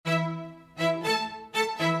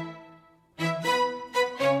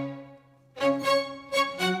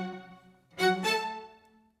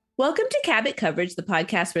Welcome to Cabot Coverage, the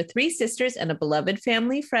podcast where three sisters and a beloved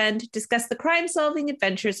family friend discuss the crime-solving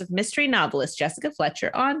adventures of mystery novelist Jessica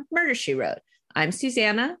Fletcher on Murder, She Wrote. I'm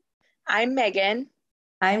Susanna. I'm Megan.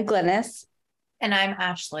 I'm Glynis. And I'm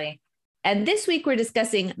Ashley. And this week we're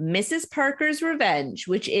discussing Mrs. Parker's Revenge,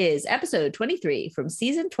 which is episode 23 from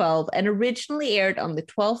season 12 and originally aired on the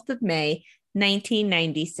 12th of May,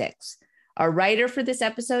 1996. Our writer for this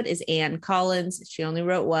episode is Anne Collins. She only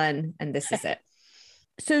wrote one, and this is it.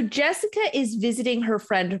 So Jessica is visiting her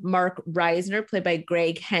friend Mark Reisner, played by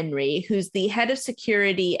Greg Henry, who's the head of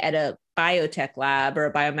security at a biotech lab or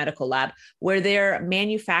a biomedical lab where they're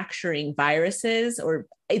manufacturing viruses, or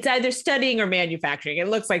it's either studying or manufacturing. It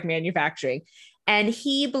looks like manufacturing. And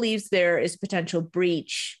he believes there is potential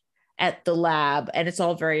breach at the lab, and it's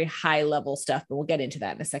all very high level stuff, but we'll get into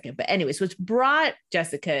that in a second. But anyways, what's brought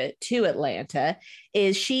Jessica to Atlanta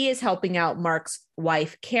is she is helping out Mark's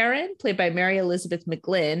wife, Karen, played by Mary Elizabeth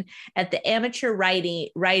McGlynn, at the amateur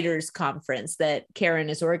writers conference that Karen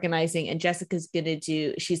is organizing. And Jessica's going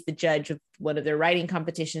to she's the judge of one of their writing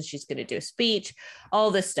competitions. She's going to do a speech, all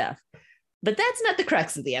this stuff. But that's not the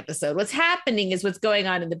crux of the episode. What's happening is what's going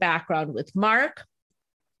on in the background with Mark.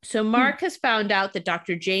 So Mark has found out that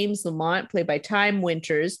Dr. James Lamont, played by Time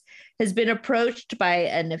Winters, has been approached by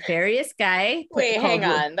a nefarious guy. Wait, hang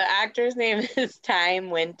on. The actor's name is Time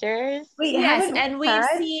Winters? Yes, and we've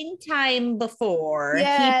seen Time before.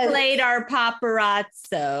 Yes. He played our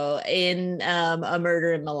paparazzo in A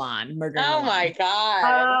Murder in Milan. Oh my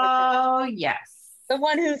God. Oh, yes. The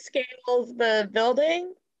one who scales the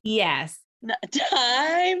building? Yes.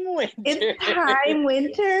 Time Winters. It's Time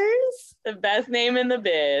Winters? The best name in the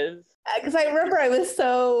biz. Because I remember I was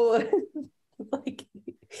so like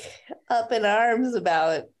up in arms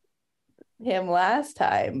about him last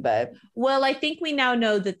time, but well, I think we now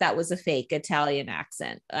know that that was a fake Italian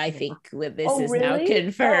accent. I think this is really? now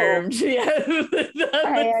confirmed. Oh. Yeah,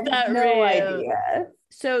 I had no idea.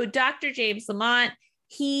 So Dr. James Lamont,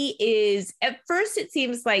 he is, at first it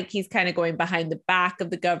seems like he's kind of going behind the back of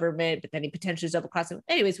the government, but then he potentially double crossing.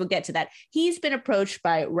 Anyways, we'll get to that. He's been approached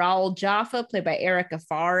by Raul Jaffa, played by Eric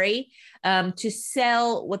Afari, to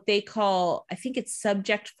sell what they call, I think it's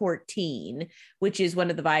Subject 14, which is one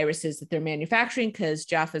of the viruses that they're manufacturing, because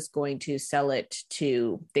Jaffa's going to sell it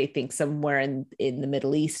to, they think, somewhere in the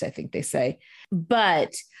Middle East, I think they say.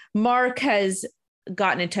 But Mark has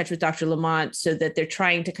gotten in touch with Dr. Lamont so that they're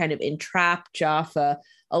trying to kind of entrap Jaffa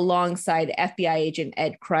alongside FBI agent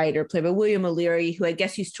Ed Kreider, played by William O'Leary, who I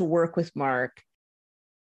guess used to work with Mark.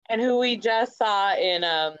 And who we just saw in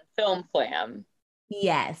Film Flam.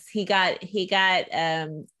 Yes, he got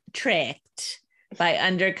tricked by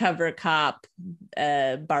undercover cop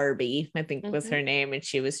Barbie, I think was her name, and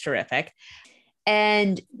she was terrific.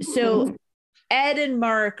 And so Ed and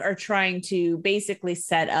Mark are trying to basically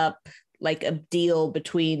set up like a deal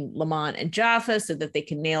between Lamont and Jaffa so that they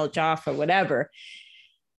can nail Jaffa, whatever.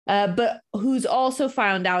 But who's also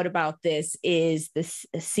found out about this is the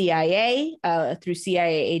CIA through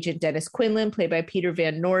CIA agent Dennis Quinlan, played by Peter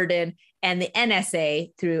Van Norden, and the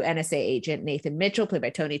NSA through NSA agent Nathan Mitchell, played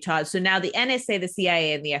by Tony Todd. So now the NSA, the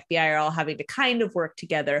CIA, and the FBI are all having to kind of work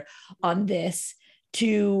together on this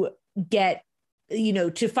to get,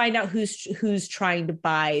 to find out who's trying to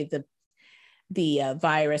buy the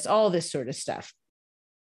virus, all this sort of stuff.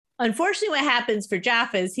 Unfortunately, what happens for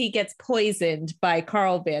Jaffa is he gets poisoned by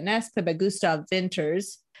Carl Van Ness, played by Gustav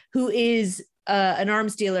Winters, who is an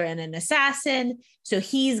arms dealer and an assassin. So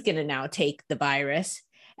he's going to now take the virus.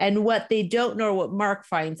 And what they don't know, what Mark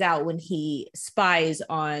finds out when he spies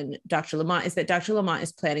on Dr. Lamont, is that Dr. Lamont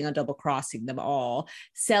is planning on double crossing them all,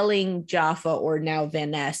 selling Jaffa, or now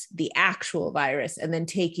Van Ness, the actual virus, and then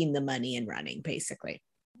taking the money and running, basically.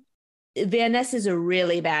 Van Ness is a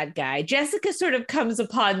really bad guy. Jessica sort of comes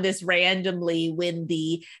upon this randomly when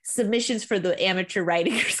the submissions for the amateur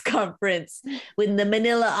writers conference, when the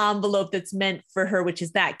manila envelope that's meant for her, which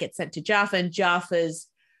is that, gets sent to Jaffa, and Jaffa's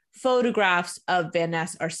photographs of Van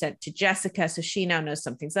Ness are sent to Jessica. So she now knows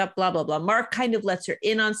something's up, blah, blah, blah. Mark kind of lets her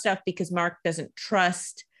in on stuff because Mark doesn't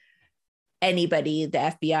trust anybody, the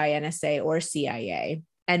FBI, NSA, or CIA.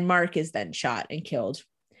 And Mark is then shot and killed.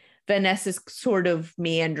 Van Ness is sort of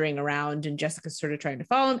meandering around and Jessica's sort of trying to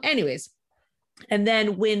follow him. Anyways, and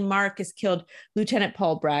then when Mark is killed, Lieutenant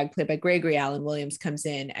Paul Bragg, played by Gregory Allen Williams, comes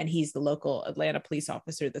in, and he's the local Atlanta police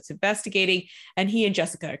officer that's investigating. And he and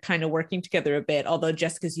Jessica are kind of working together a bit, although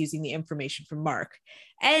Jessica's using the information from Mark.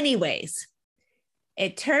 Anyways,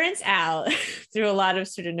 it turns out through a lot of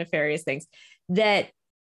sort of nefarious things that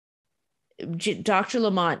Dr.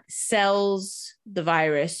 Lamont sells the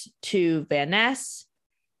virus to Van Ness,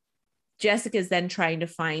 Jessica's then trying to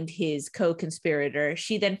find his co-conspirator.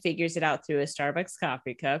 She then figures it out through a Starbucks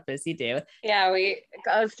coffee cup, as you do. Yeah,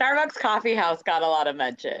 Starbucks Coffee House got a lot of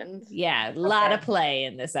mentions. Yeah, a lot of play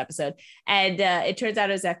in this episode. And it turns out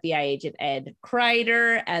it was FBI agent Ed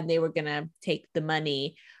Kreider, and they were going to take the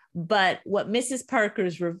money. But what Mrs.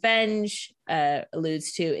 Parker's revenge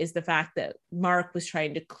alludes to is the fact that Mark was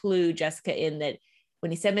trying to clue Jessica in that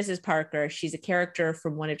when he said Mrs. Parker, she's a character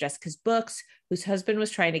from one of Jessica's books whose husband was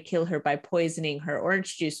trying to kill her by poisoning her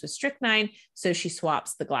orange juice with strychnine. So she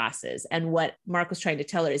swaps the glasses. And what Mark was trying to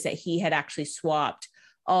tell her is that he had actually swapped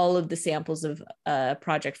all of the samples of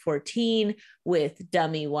Project 14 with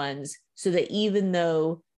dummy ones, so that even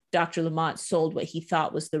though Dr. Lamont sold what he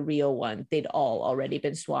thought was the real one, they'd all already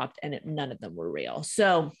been swapped and none of them were real.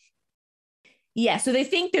 So yeah, so they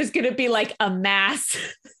think there's going to be like a mass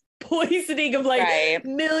poisoning of like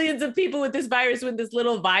millions of people with this virus when this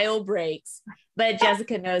little vial breaks. But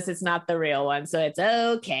Jessica knows it's not the real one, so it's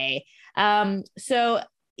okay. So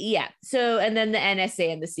yeah. So, and then the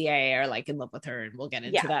NSA and the CIA are like in love with her, and we'll get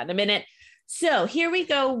into that in a minute. So here we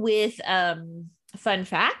go with fun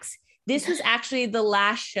facts. This was actually the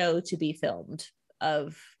last show to be filmed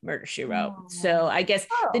of Murder, She Wrote. So I guess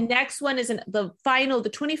the next one is the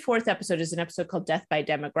 24th episode is an episode called Death by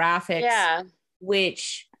Demographics,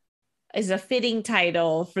 which is a fitting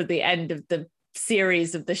title for the end of the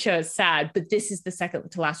series of the show. It's sad, but this is the second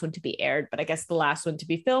to last one to be aired, but I guess the last one to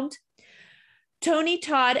be filmed. Tony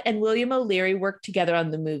Todd and William O'Leary worked together on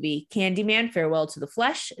the movie Candyman: Farewell to the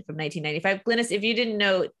Flesh from 1995. Glynis, if you didn't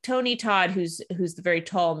know, Tony Todd, who's the very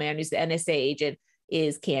tall man, who's the NSA agent,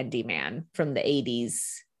 is Candyman from the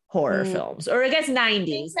 80s horror films, or I guess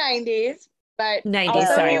 90s. 90s, but 90s,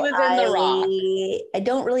 also sorry. he was in The Rock. I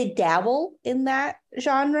don't really dabble in that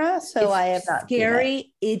genre, so It's I have not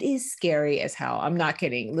scary. It is scary as hell. I'm not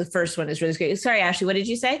kidding. The first one is really scary. Sorry, Ashley, what did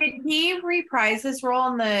you say? Did he reprise this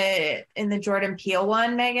role in the Jordan Peele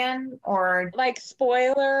one, Megan? Or like,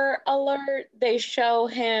 spoiler alert, they show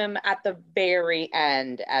him at the very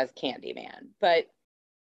end as Candyman, but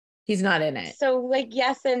he's not in it. So like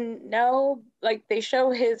yes and no. Like they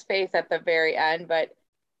show his face at the very end, but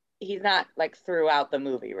he's not like throughout the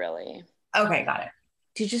movie really. Okay, got it.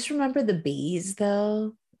 Do you just remember the bees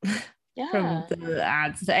though? Yeah. From the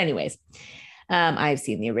ads. So anyways, I've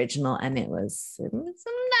seen the original and it's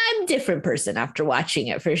a different person after watching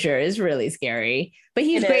it for sure. It's really scary, but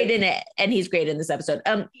he's great in it, and he's great in this episode.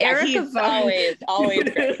 Eric he's always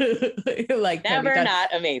great. Like never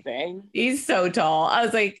not amazing. He's so tall. I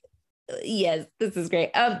was like, yes, this is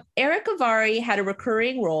great. Eric Avari had a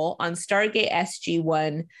recurring role on Stargate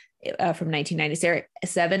SG-1 from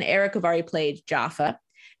 1997. Eric Avari played Jaffa.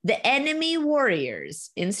 The enemy warriors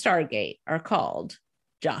in Stargate are called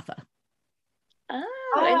Jaffa.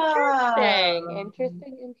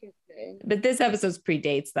 Interesting. But this episode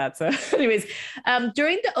predates that. So anyways,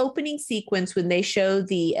 during the opening sequence, when they show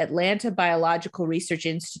the Atlanta Biological Research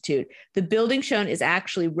Institute, the building shown is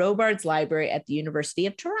actually Robards Library at the University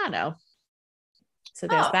of Toronto. So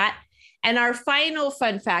there's that. And our final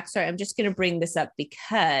fun fact, sorry, I'm just going to bring this up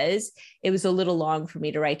because it was a little long for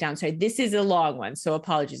me to write down. Sorry, this is a long one, so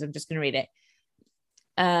apologies. I'm just going to read it.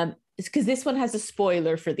 It's because this one has a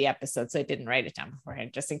spoiler for the episode, so I didn't write it down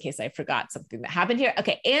beforehand, just in case I forgot something that happened here.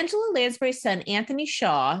 Okay, Angela Lansbury's son, Anthony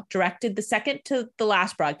Shaw, directed the second to the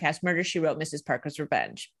last broadcast, Murder, She Wrote, Mrs. Parker's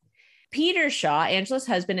Revenge. Peter Shaw, Angela's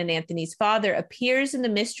husband and Anthony's father, appears in the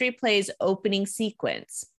mystery play's opening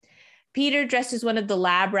sequence. Peter, dressed as one of the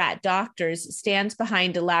lab rat doctors, stands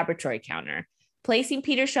behind a laboratory counter. Placing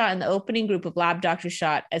Peter Shaw in the opening group of lab doctor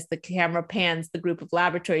shot as the camera pans the group of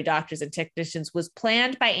laboratory doctors and technicians was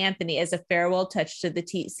planned by Anthony as a farewell touch to the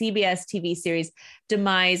CBS TV series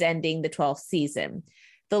Demise, ending the 12th season.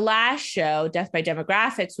 The last show, Death by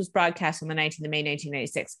Demographics, was broadcast on the 19th of May,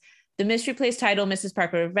 1996. The mystery play's title, Mrs.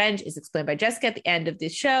 Parker Revenge, is explained by Jessica at the end of the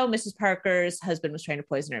show. Mrs. Parker's husband was trying to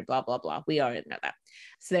poison her, blah, blah, blah. We already know that.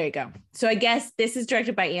 So there you go. So I guess this is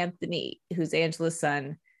directed by Anthony, who's Angela's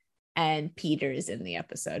son, and Peter is in the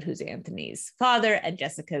episode, who's Anthony's father, and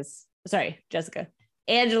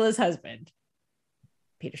Angela's husband,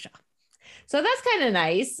 Peter Shaw. So that's kind of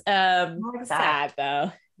nice. Sad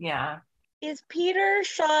though. Yeah. Is Peter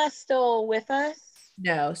Shaw still with us?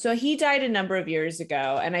 No. So he died a number of years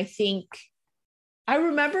ago. And I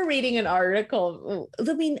remember reading an article,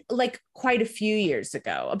 like quite a few years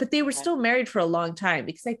ago, but they were still married for a long time,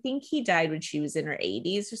 because I think he died when she was in her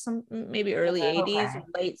 80s or something, maybe early 80s or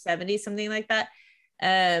late 70s, something like that.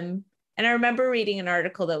 And I remember reading an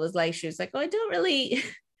article that was like, she was like, she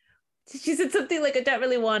said something like, I don't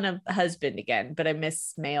really want a husband again, but I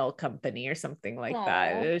miss male company or something like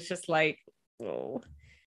that. It was just like, oh.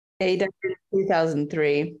 He died in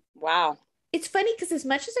 2003. Wow. It's funny because as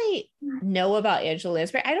much as I know about Angela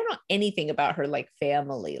Lansbury, I don't know anything about her like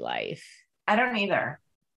family life. I don't either.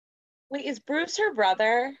 Wait, is Bruce her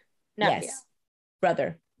brother? Nephew. Yes,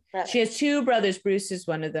 brother. Brother. She has two brothers. Bruce is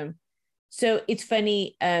one of them. So it's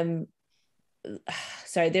funny.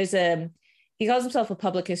 Sorry, he calls himself a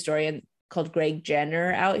public historian called Greg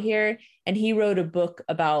Jenner out here, and he wrote a book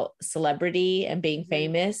about celebrity and being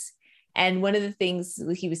famous. And one of the things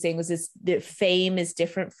he was saying was that fame is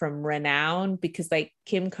different from renown, because like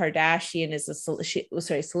Kim Kardashian is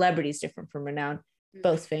celebrity is different from renown,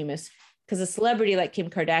 both famous. Because a celebrity like Kim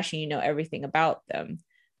Kardashian, you know everything about them.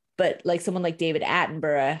 But like someone like David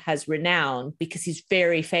Attenborough has renown because he's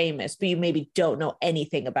very famous, but you maybe don't know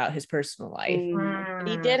anything about his personal life.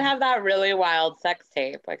 He did have that really wild sex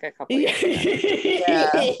tape like a couple years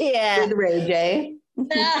ago. Yeah. With Ray J.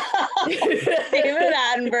 David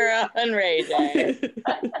Attenborough and Ray J.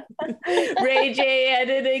 Ray J at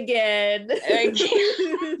it again.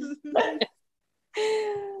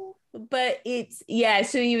 But it's, yeah,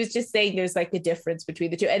 so he was just saying there's like a difference between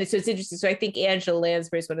the two. And so it's interesting. So I think Angela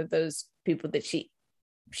Lansbury is one of those people that she's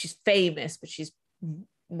famous, but she's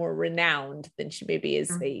more renowned than she maybe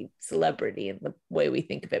is a celebrity in the way we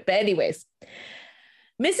think of it. But anyways,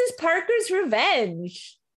 Mrs. Parker's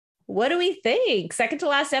Revenge. What do we think? Second to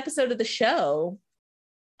last episode of the show.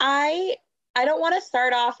 I don't want to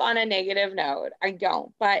start off on a negative note. I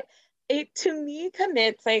don't, but it to me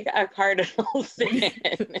commits like a cardinal sin,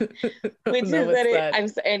 which is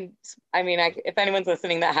if anyone's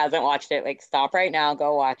listening that hasn't watched it, like stop right now,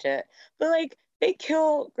 go watch it. But like they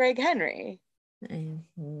kill Greg Henry.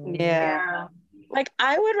 Yeah. Like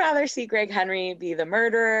I would rather see Greg Henry be the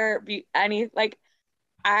murderer,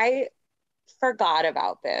 I forgot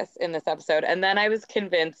about this in this episode, and then I was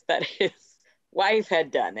convinced that his wife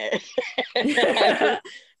had done it.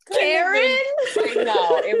 Karen?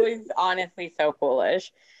 No, it was honestly so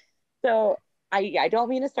foolish. So I don't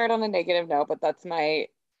mean to start on a negative note, but that's my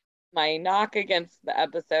knock against the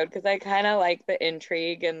episode, because I kind of like the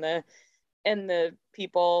intrigue and the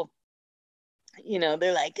people, you know,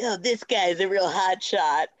 they're like, oh, this guy's a real hot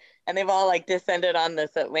shot. And they've all like descended on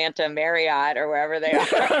this Atlanta Marriott or wherever they are.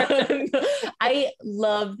 I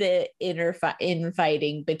love the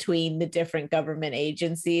infighting between the different government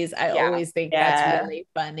agencies. I always think that's really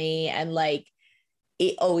funny. And like,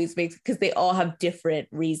 it always makes, because they all have different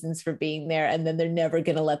reasons for being there. And then they're never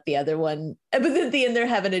going to let the other one, but then at the end they're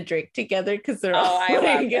having a drink together because they're all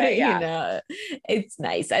like, you know, it's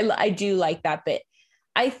nice. I do like that bit.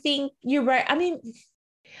 I think you're right. I mean,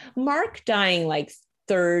 Mark dying like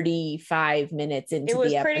 35 minutes into the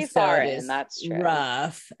episode, it was pretty far in, that's true.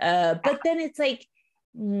 Rough. But then it's like,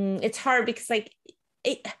 it's hard because like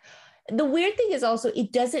the weird thing is also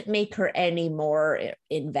it doesn't make her any more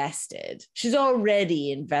invested. She's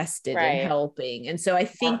already invested in helping. And so I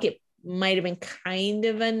think it might have been kind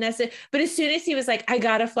of unnecessary. But as soon as he was like, I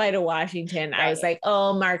gotta fly to Washington, I was like,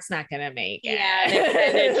 oh, Mark's not gonna make it. Yeah,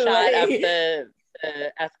 and it shot up the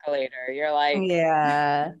escalator. You're like,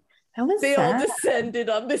 yeah. They all descended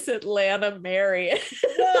on this Atlanta Marriott.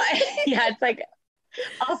 Well, yeah, it's like,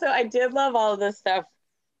 also, I did love all this stuff.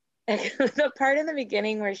 The part in the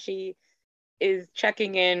beginning where she is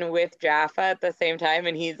checking in with Jaffa at the same time,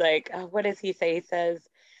 and he's like, oh, what does he say? He says,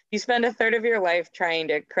 you spend a third of your life trying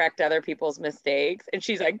to correct other people's mistakes. And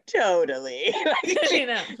she's like, totally. You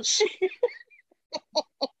know.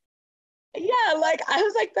 Yeah, like, I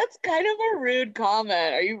was like, that's kind of a rude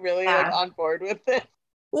comment. Are you really like on board with this?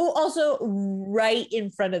 Well, also right in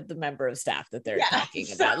front of the member of staff that they're talking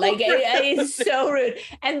about. Like it's so rude.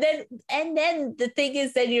 And then the thing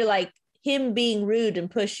is, then you're like, him being rude and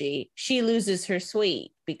pushy, she loses her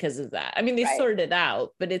suite because of that. I mean, they sorted it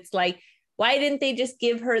out, but it's like, why didn't they just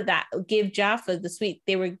give Jaffa the suite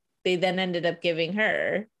they then ended up giving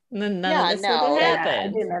her? And then none of this would have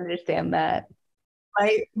happened. I didn't understand that.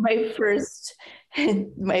 My first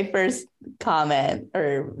comment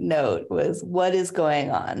or note was, what is going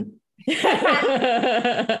on?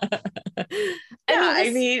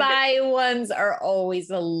 I mean, spy ones are always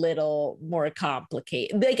a little more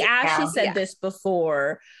complicated. Like Ashley said this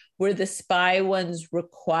before, where the spy ones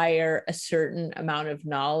require a certain amount of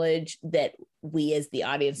knowledge that we as the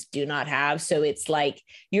audience do not have. So it's like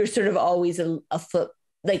you're sort of always a foot,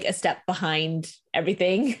 like a step behind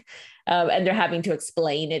everything. And they're having to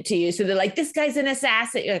explain it to you. So they're like, this guy's an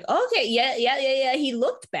assassin. You're like, okay, yeah. He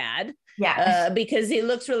looked bad. Yeah. Because he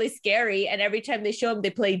looks really scary. And every time they show him, they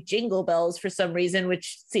play Jingle Bells for some reason,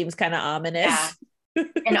 which seems kind of ominous. Yeah.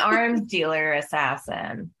 An arms dealer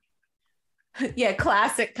assassin. Yeah,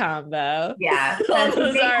 classic combo. Yeah. All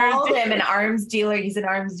those They arms. called him an arms dealer. He's an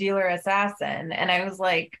arms dealer assassin. And I was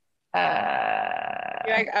like,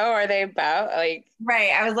 You're like, oh, are they about like?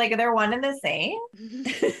 right. I was like, they're one and the same.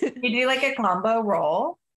 You do like a combo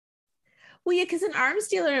roll. Well, yeah, because an arms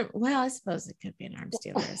dealer, well, I suppose it could be an arms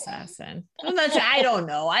dealer assassin. I'm not sure. I don't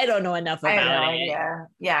know. I don't know enough I about know. it. Yeah.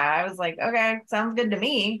 Yeah. I was like, okay, sounds good to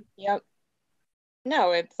me. Yep.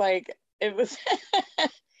 No, it's like it was.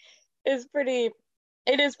 It's pretty.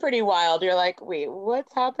 It is pretty wild. You're like, wait,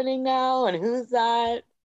 what's happening now? And who's that?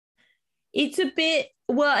 It's a bit,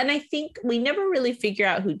 well, and I think we never really figure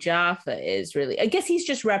out who Jaffa is really. I guess he's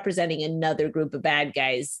just representing another group of bad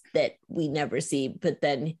guys that we never see, but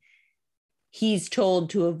then he's told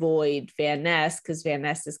to avoid Van Ness because Van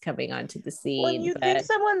Ness is coming onto the scene. Well, you think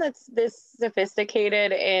someone that's this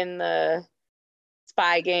sophisticated in the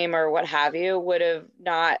spy game or what have you would have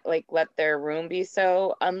not like let their room be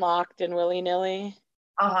so unlocked and willy-nilly?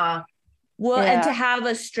 Uh-huh. Well, Yeah. and to have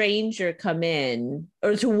a stranger come in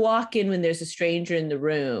or to walk in when there's a stranger in the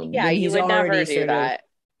room. Yeah, when you he's would never already do sort of- that.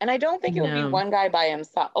 And I don't think it would be No. one guy by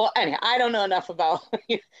himself. Well, anyway, I don't know enough about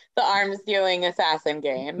the arms dealing assassin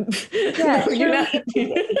game. Yeah, You're not- if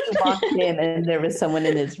he walked in and there was someone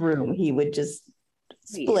in his room, he would just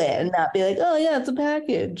split and not be like, "Oh yeah, it's a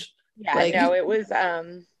package." Yeah, Like- no, it was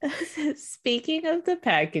Speaking of the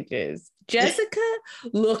packages, Jessica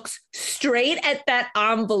looks straight at that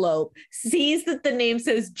envelope, sees that the name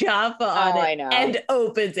says Jaffa on Oh, it, I know. and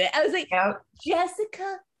opens it. I was like, Yep.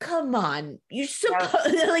 Jessica, come on. You're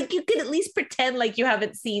supposed like you can at least pretend like you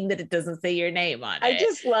haven't seen that it doesn't say your name on it. I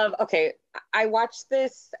just love, okay, I watched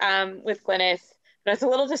this with Glynis, but I was a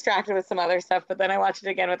little distracted with some other stuff, but then I watched it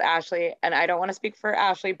again with Ashley, and I don't want to speak for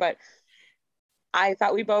Ashley, but I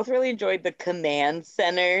thought we both really enjoyed the command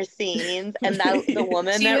center scenes, and that the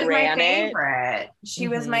woman She that was ran my it, favorite. She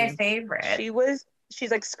was my favorite.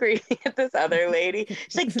 she's like screaming at this other lady.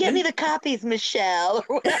 She's like, "Get me the copies, Michelle,"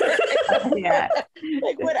 or whatever. Yeah.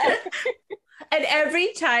 Like whatever. And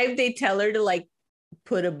every time they tell her to like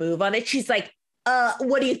put a move on it, she's like,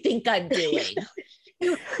 what do you think I'm doing?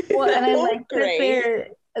 Well, and I So like great.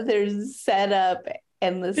 that there's set up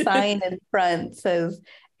and the sign in front says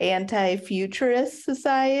Anti-Futurist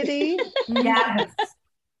Society. Yes.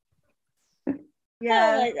 Oh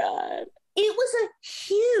Yeah. my god. It was a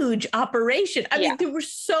huge operation. I Yeah. mean, there were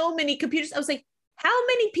so many computers. I was like, how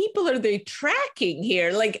many people are they tracking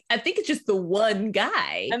here? Like, I think it's just the one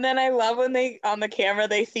guy. And then I love when they on the camera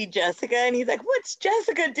they see Jessica and he's like, "What's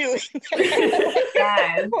Jessica doing?"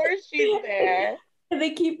 Yes. Of course she's there. And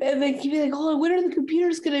they keep being like, "Oh, when are the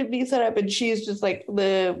computers going to be set up?" And she's just like,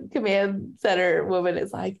 the command center woman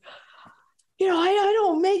is like, I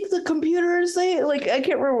don't make the computers. Like, I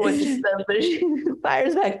can't remember what she said, but she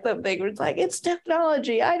fires back something where it's like, it's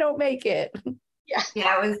technology. I don't make it.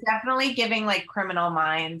 Yeah, it was definitely giving like Criminal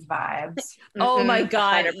Minds vibes. Oh my Mhm,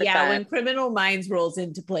 God. 100%. Yeah. When Criminal Minds rolls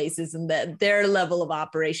into places and their level of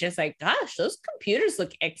operation, it's like, gosh, those computers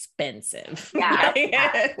look expensive.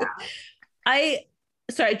 Yeah.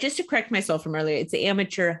 Sorry, just to correct myself from earlier, it's the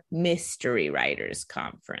Amateur Mystery Writers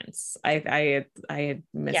Conference. I had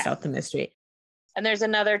missed Yes. out the mystery. And there's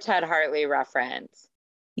another Ted Hartley reference.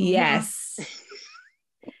 Yes.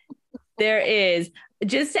 There is.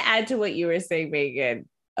 Just to add to what you were saying, Megan,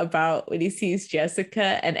 about when he sees Jessica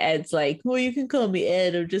and Ed's like, well, you can call me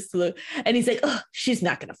Ed or just look. And he's like, oh, she's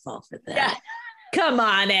not going to fall for that. Yeah. Come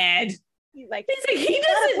on, Ed. He's like, He "Gotta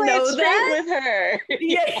doesn't play it know straight that. with her."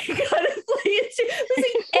 Yeah, you gotta play it.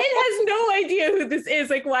 Listen, Ed has no idea who this is.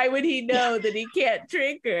 Like, why would he know that he can't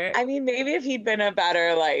trick her? I mean, maybe if he'd been a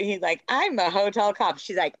better, like, he's like, "I'm a hotel cop."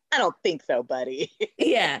 She's like, "I don't think so, buddy."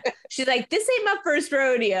 Yeah. She's like, this ain't my first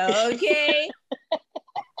rodeo, okay? Do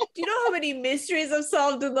you know how many mysteries I've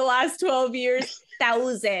solved in the last 12 years?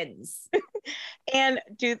 Thousands. And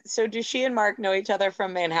do she and Mark know each other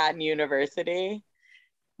from Manhattan University?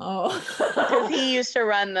 Oh. Because he used to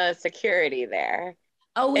run the security there.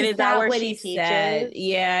 Oh, And is is that that where what she he said? teaches?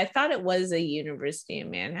 Yeah, I thought it was a university in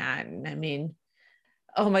Manhattan. I mean,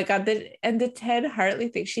 oh my God. The Ted Hartley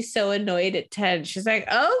thing, she's so annoyed at Ted. She's like,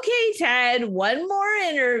 okay, Ted, one more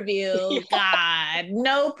interview. Yeah. God,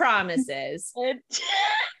 no promises. Ted's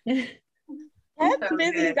So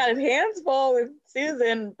busy. He's good. got his hands full with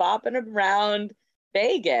Susan bopping around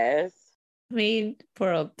Vegas. I mean,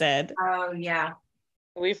 poor old Ted. Oh yeah.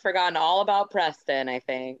 We've forgotten all about Preston, I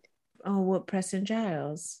think. Oh, what Preston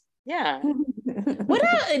Giles? Yeah. What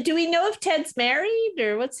else? Do we know if Ted's married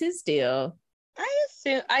or what's his deal? I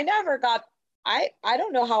assume I never got I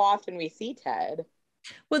don't know how often we see Ted.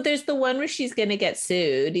 Well, there's the one where she's gonna get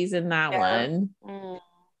sued. He's in that Yeah. one. Mm.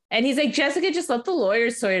 And he's like, Jessica, just let the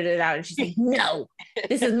lawyers sort it out. And she's like, no,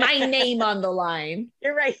 this is my name on the line.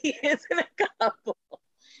 You're right. He is in a couple.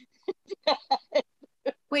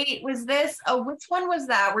 Wait, was this, which one was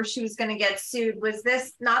that where she was going to get sued? Was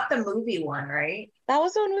this not the movie one, right? That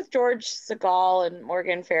was the one with George Segal and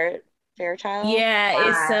Morgan Fairchild.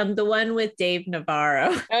 Yeah, it's the one with Dave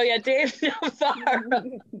Navarro. Oh yeah, Dave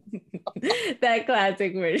Navarro. That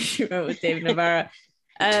classic where she went with Dave Navarro.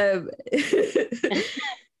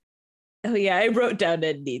 Oh yeah, I wrote down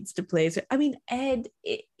Ed needs to play. So I mean, Ed,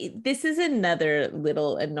 this is another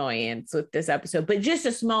little annoyance with this episode, but just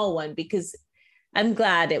a small one because I'm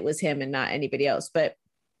glad it was him and not anybody else. But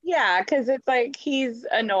yeah, because it's like he's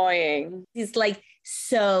annoying. He's like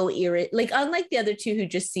so like unlike the other two who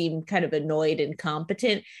just seemed kind of annoyed and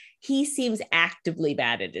competent, he seems actively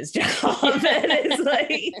bad at his job. And it's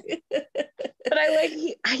like, but I like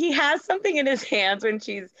he has something in his hands when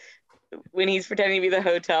he's pretending to be the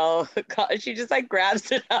hotel. She just like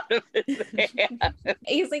grabs it out of his hand.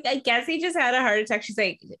 He's like, I guess he just had a heart attack. She's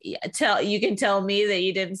like, yeah, you can tell me that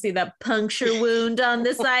you didn't see that puncture wound on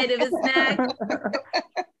the side of his neck.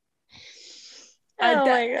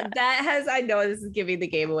 That has, I know this is giving the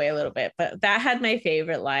game away a little bit, but that had my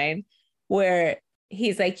favorite line where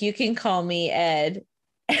he's like, you can call me Ed.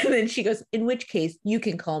 And then she goes, in which case you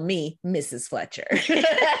can call me Mrs. Fletcher.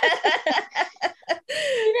 Yeah,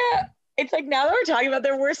 it's like now that we're talking about,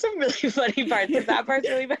 there were some really funny parts. Because that part's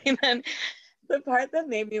really funny. And then the part that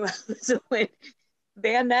made me laugh was when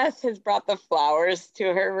Van Ness has brought the flowers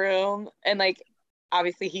to her room. And like,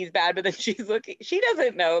 obviously he's bad, but then she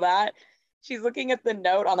doesn't know that. She's looking at the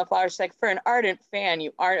note on the flower. She's like, for an ardent fan,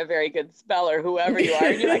 you aren't a very good speller, whoever you are.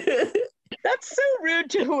 And you're like, that's so rude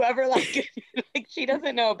to whoever, like she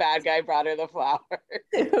doesn't know a bad guy brought her the flowers.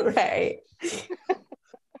 Right.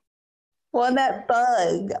 Well, and that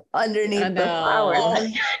bug underneath the flowers. Oh,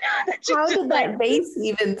 how did that vase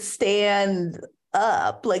even stand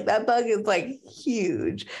up? Like that bug is like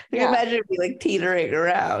huge. You can imagine it be like teetering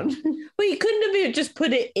around. Well, you couldn't have just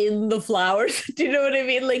put it in the flowers. Do you know what I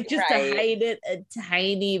mean? Like just to hide it a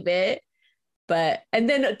tiny bit. But and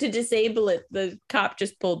then to disable it, the cop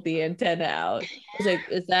just pulled the antenna out. I was like,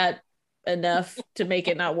 is that enough to make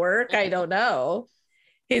it not work? I don't know.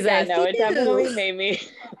 He's like, no, it definitely made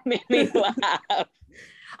me laugh.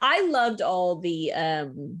 I loved all the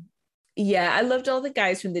I loved all the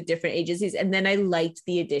guys from the different agencies, and then I liked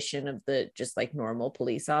the addition of the just like normal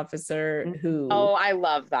police officer who. Oh, I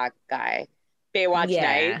love that guy. Baywatch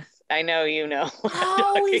Nights. I know you know.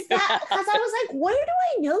 Oh, is that? Because I was like, where do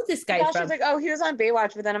I know this guy from? She was like, oh, he was on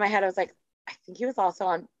Baywatch, but then in my head I was like, I think he was also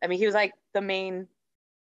on. I mean, he was like the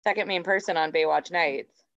second main person on Baywatch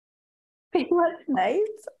Nights. Baywatch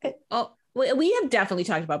Nights. Oh. We have definitely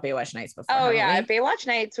talked about Baywatch Nights before. Oh yeah, Baywatch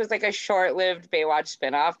Nights was like a short-lived Baywatch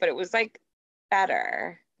spinoff, but it was like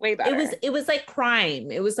better, way better. It was like crime.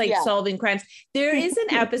 It was like solving crimes. There is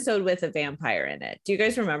an episode with a vampire in it. Do you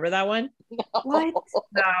guys remember that one? No. What?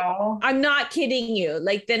 No, I'm not kidding you.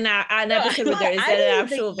 Like an episode where there is an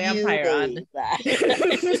actual vampire on.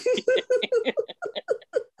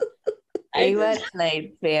 Baywatch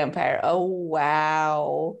Nights vampire. Oh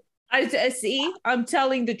wow. I see. I'm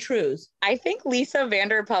telling the truth. I think Lisa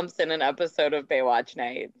Vanderpump's in an episode of Baywatch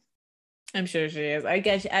Nights. I'm sure she is. I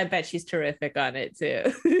bet she's terrific on it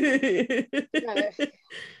too.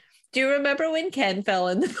 Do you remember when Ken fell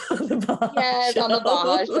in the Baja Yes, show? on the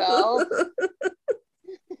Baja show.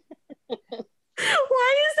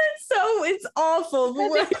 Why is it so? It's awful.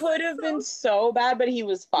 Because it could have been so bad, but he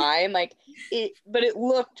was fine. But it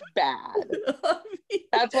looked bad.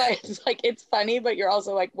 That's why it's like it's funny, but you're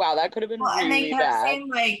also like, wow, that could have been really and they kept bad. saying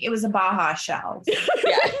like it was a Baja show.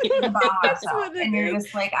 Yeah, a Baja show. And you're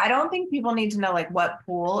just like, I don't think people need to know like what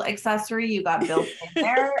pool accessory you got built in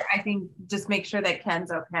there. I think just make sure that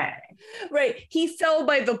Ken's okay. Right, he fell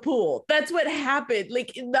by the pool. That's what happened.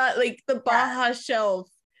 Like not like the Baja shelf.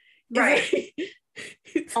 Right.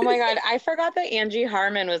 Oh my god, I forgot that Angie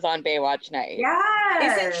Harmon was on Baywatch Night.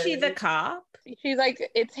 Yeah. Isn't she the cop? She's like,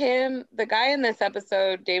 it's him, the guy in this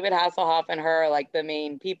episode, David Hasselhoff, and her are like the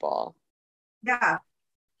main people. Yeah.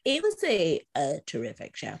 It was a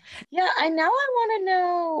terrific show. Yeah, I want to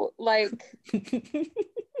know like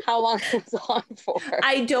how long it was on for.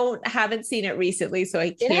 I haven't seen it recently, so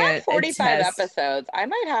I can't. It had 45 episodes. I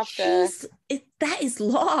might have to. That is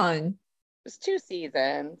long. It's 2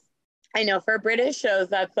 seasons. I know for British shows,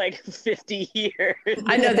 that's like 50 years.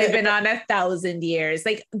 I know they've been on 1,000 years.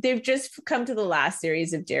 Like they've just come to the last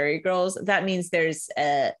series of Derry Girls. That means there's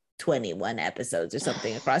 21 episodes or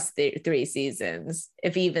something across 3 seasons,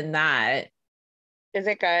 if even that. Is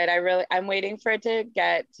it good? I'm waiting for it to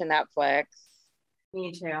get to Netflix.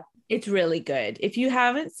 Me too. It's really good. If you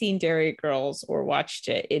haven't seen Dairy Girls or watched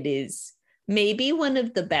it, it is maybe one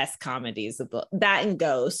of the best comedies of that and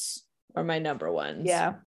Ghosts are my number ones.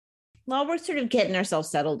 Yeah. Well, we're sort of getting ourselves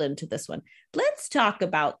settled into this one. Let's talk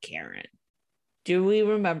about Karen. Do we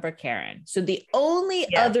remember Karen? So the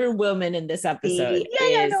only other woman in this episode is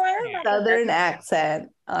I remember. Southern accent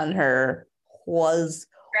on her was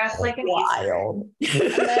Dressed like an wild.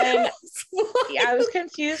 And then I was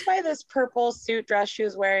confused by this purple suit dress she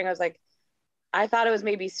was wearing. I was like, I thought it was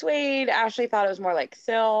maybe suede. Ashley thought it was more like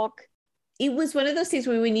silk. It was one of those things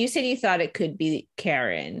where when you said you thought it could be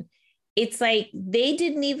Karen, it's like they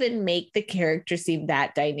didn't even make the character seem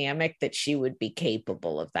that dynamic that she would be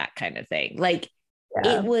capable of that kind of thing. Like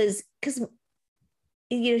it was because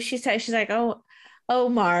she's like, oh,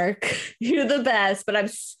 Mark, you're the best. But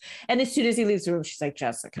and as soon as he leaves the room, she's like,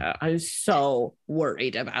 Jessica, I'm so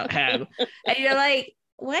worried about him. And you're like,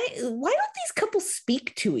 why don't these couples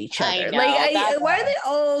speak to each other? Why are they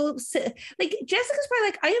all like, Jessica's probably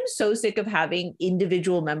like, I am so sick of having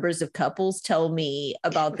individual members of couples tell me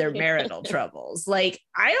about their marital troubles. Like,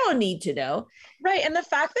 I don't need to know. Right. And the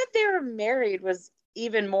fact that they were married was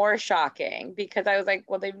even more shocking because I was like,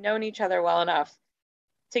 well, they've known each other well enough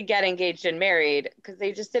to get engaged and married because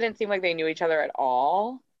they just didn't seem like they knew each other at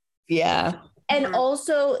all. Yeah. And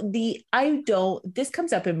also this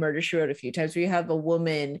comes up in Murder, She Wrote a few times where you have a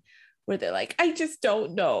woman where they're like, I just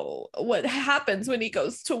don't know what happens when he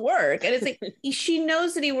goes to work. And it's like, she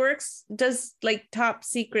knows that he does like top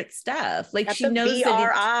secret stuff. Like she knows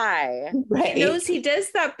that she knows he does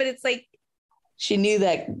that, but it's like, she knew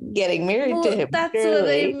that getting married to him. That's what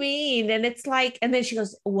I mean. And it's like, and then she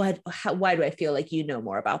goes, why do I feel like you know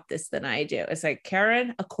more about this than I do? It's like,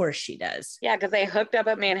 Karen, of course she does. Yeah, because they hooked up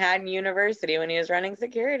at Manhattan University when he was running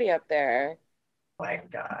security up there. Oh my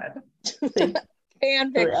God.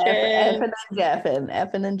 Fan fiction.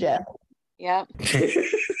 Effing and Jeff. Yep.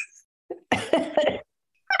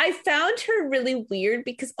 I found her really weird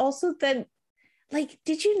because also then, like,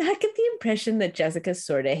 did you not get the impression that Jessica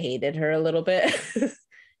sort of hated her a little bit?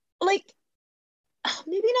 Like,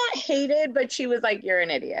 maybe not hated, but she was like, you're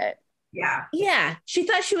an idiot. Yeah. Yeah. She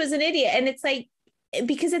thought she was an idiot. And it's like,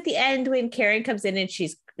 because at the end when Karen comes in and she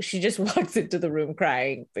just walks into the room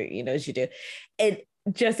crying, but as you do. And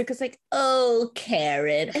Jessica's like, oh,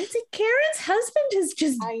 Karen. And it's like, Karen's husband has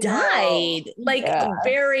just died,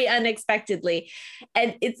 very unexpectedly.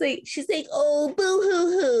 And it's like, she's like, oh,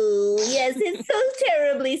 boo-hoo-hoo. Yes, it's so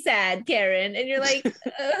terribly sad, Karen. And you're like, like,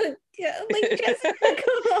 Jessica,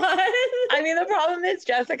 come on. I mean, the problem is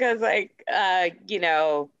Jessica's like,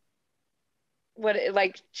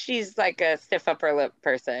 she's like a stiff upper lip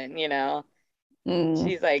person,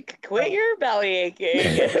 She's like, quit your belly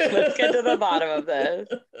aching. Let's get to the bottom of this.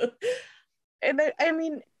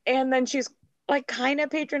 And then she's like kind of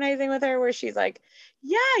patronizing with her where she's like,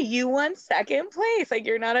 yeah, you won second place. Like,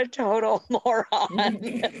 you're not a total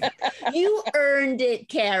moron. You earned it,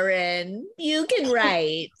 Karen. You can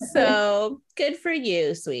write. So good for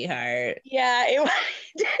you, sweetheart. Yeah, it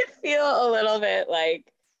did feel a little bit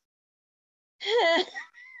like...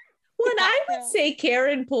 Well, I would say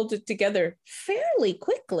Karen pulled it together fairly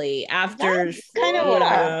quickly after. That's kind of what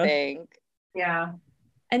I think. Yeah.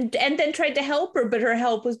 And then tried to help her, but her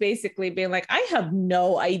help was basically being like, I have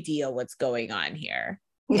no idea what's going on here.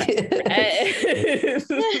 I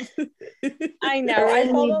know. I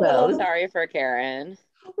felt a little sorry for Karen.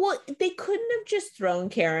 Well, they couldn't have just thrown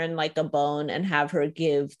Karen like a bone and have her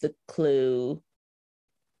give the clue.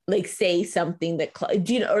 Like say something that,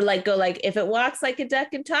 or like go like, if it walks like a duck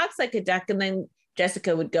and talks like a duck, and then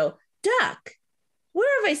Jessica would go, duck.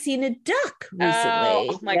 Where have I seen a duck recently?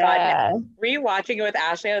 Oh my God. Rewatching it with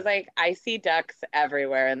Ashley, I was like, I see ducks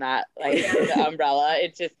everywhere in that, like the umbrella.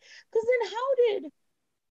 It's just, because then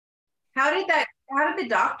how did the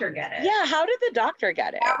doctor get it? Yeah, how did the doctor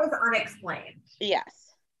get it? That was unexplained.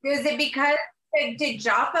 Yes. Was it because, did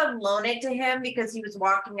Jaffa loan it to him because he was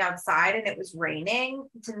walking outside and it was raining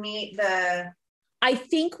to meet the... I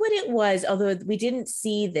think what it was, although we didn't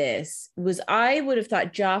see this, was I would have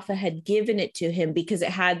thought Jaffa had given it to him because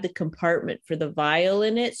it had the compartment for the vial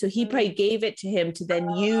in it. So he probably gave it to him to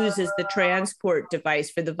then use as the transport device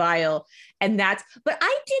for the vial. And but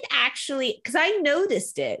I did actually, because I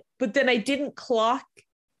noticed it, but then I didn't clock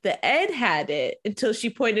that Ed had it until she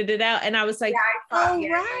pointed it out. And I was like,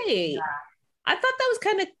 right. I thought that was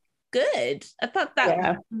kind of good. I thought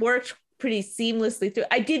that worked pretty seamlessly through.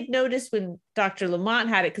 I did notice when Dr. Lamont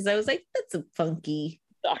had it because I was like, that's a funky.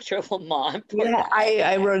 Dr. Lamont. Yeah,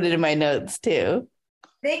 I wrote it in my notes too. Did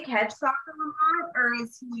they catch Dr. Lamont or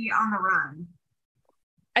is he on the run?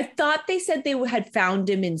 I thought they said they had found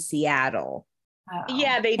him in Seattle.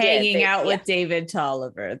 Yeah, they did. Hanging out with David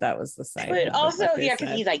Tolliver. That was the sign. But also, yeah,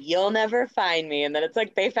 because he's like, you'll never find me. And then it's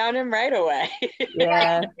like, they found him right away.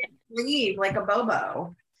 Yeah. Leave like a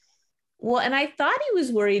Bobo. Well, and I thought he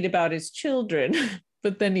was worried about his children,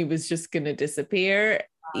 but then he was just going to disappear,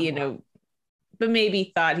 you know, but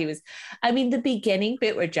maybe thought he was, I mean, the beginning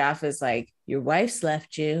bit where Jaffa's like, your wife's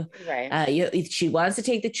left you. Right. She wants to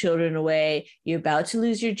take the children away. You're about to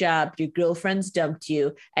lose your job. Your girlfriend's dumped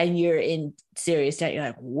you and you're in serious debt. You're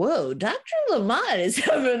like, whoa, Dr. Lamont is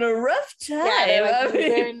having a rough time. Yeah, like,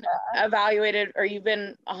 you've been evaluated or you've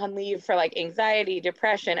been on leave for like anxiety,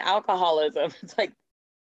 depression, alcoholism. It's like,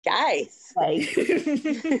 guys. Like,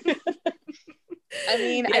 I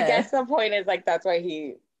mean, I guess the point is like, that's why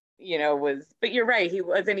he, you know, but you're right. He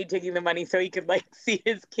wasn't taking the money so he could like see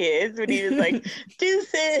his kids when he was like,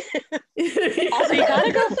 deuces. Also, you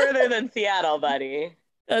gotta go further than Seattle, buddy.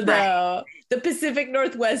 No, the Pacific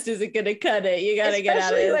Northwest isn't gonna cut it. You gotta get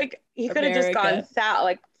out of it. Like he could have just gone south,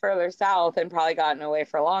 like further south, and probably gotten away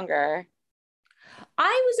for longer.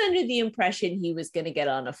 I was under the impression he was gonna get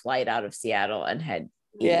on a flight out of Seattle and head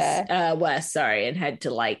west, and head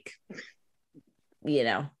to like, you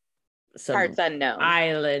know, some parts unknown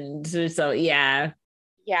island. So I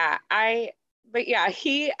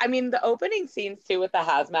mean the opening scenes too with the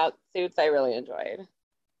hazmat suits I really enjoyed.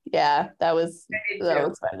 Yeah, that was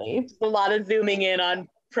funny. Just a lot of zooming in on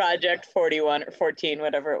Project 41 or 14,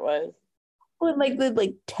 whatever it was. Well, like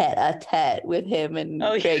the tete-a-tete with him and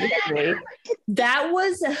Greg Henry. That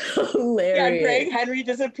was hilarious. Yeah, Greg Henry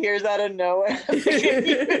just appears out of nowhere.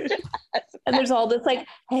 And there's all this like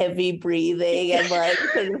heavy breathing and like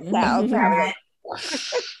sort of sounds.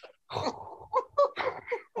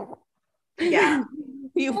 Yeah.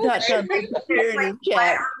 You've not done the security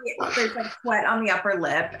check. There's like sweat on the upper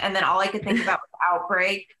lip. And then all I could think about was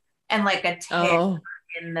Outbreak and like a tick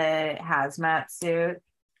in the hazmat suit.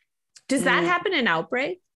 Does that happen in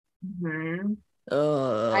Outbreak? Mm-hmm.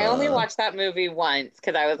 I only watched that movie once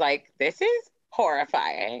because I was like, this is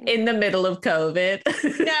horrifying. In the middle of COVID.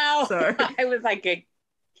 No, Sorry. I was like a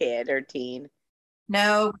kid or teen.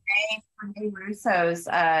 No, Rene Russo's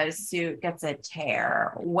suit gets a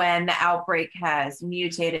tear when the Outbreak has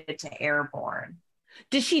mutated to Airborne.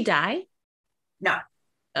 Did she die? No.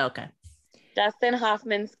 Okay. Dustin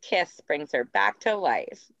Hoffman's kiss brings her back to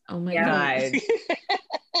life. Oh my God.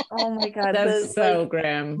 Oh my God. That's so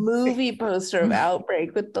grim. Movie poster of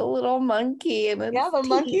Outbreak with the little monkey. And then the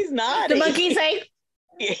monkey's not. The monkey's like,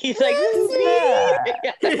 he's like,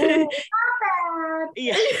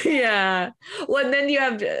 yeah. Well, and then you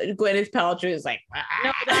have Gwyneth Paltrow is like,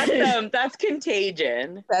 no, that's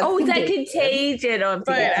Contagion. Is that Contagion? Oh,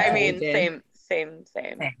 but I mean, same.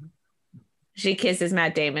 She kisses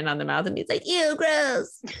Matt Damon on the mouth and he's like, "You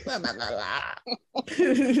gross." Blah, blah, blah, blah.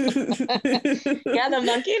 Yeah, the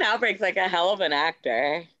monkey in Outbreak's like a hell of an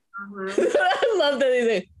actor. Mm-hmm. I love that he's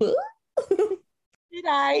like, did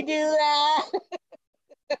I do that?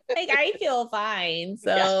 Like, I feel fine.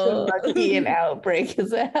 So the monkey in Outbreak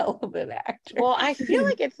is a hell of an actor. Well, I feel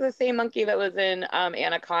like it's the same monkey that was in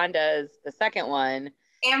Anacondas, the second one.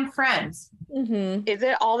 And Friends. Mm-hmm. Is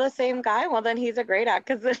it all the same guy? Well, then he's a great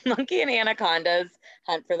actor because the monkey in Anacondas,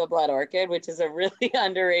 Hunt for the Blood Orchid, which is a really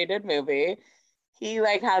underrated movie. He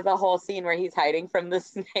like has a whole scene where he's hiding from the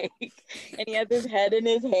snake and he has his head in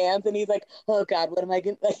his hands and he's like, oh God, what am I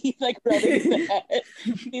going to, he's like rubbing his head.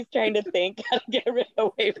 He's trying to think how to get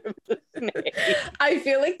away from the snake. I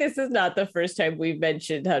feel like this is not the first time we've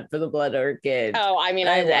mentioned Hunt for the Blood Orchid. Oh, I mean,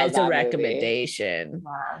 as a recommendation.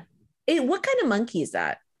 What kind of monkey is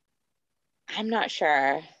that? I'm not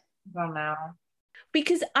sure. I don't know.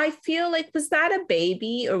 Because I feel like, was that a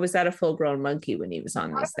baby or was that a full-grown monkey when he was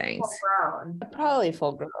on these things? Full-grown. Probably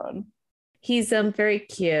full-grown. He's very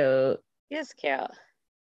cute. He is cute.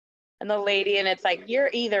 And the lady, and it's like, you're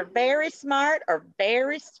either very smart or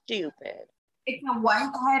very stupid. It's a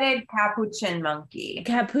white-headed capuchin monkey.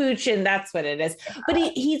 Capuchin, that's what it is. But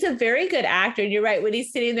he's a very good actor. And you're right. When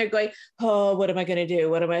he's sitting there going, oh, what am I going to do?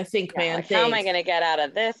 What am I think, man? Like, how am I going to get out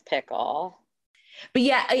of this pickle? But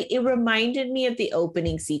yeah, it reminded me of the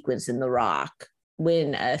opening sequence in The Rock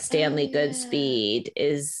when Stanley Goodspeed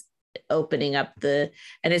is opening up and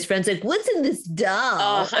his friend's like, what's in this doll?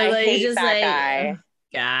 Oh, I hate that guy. Oh,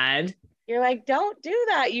 God. You're like, don't do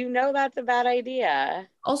that. You know that's a bad idea.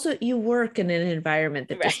 Also, you work in an environment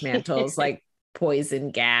that dismantles like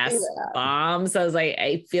poison gas bombs. So I was like,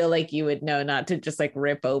 I feel like you would know not to just like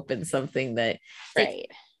rip open something that right.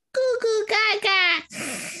 Like, goo goo gaga.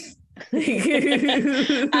 I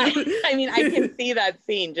mean, I can see that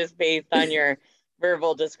scene just based on your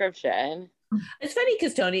verbal description. It's funny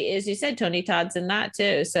because Tony, as you said, Tony Todd's in that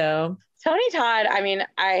too. So Tony Todd, I mean,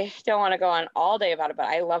 I don't want to go on all day about it, but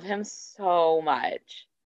I love him so much.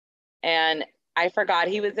 And I forgot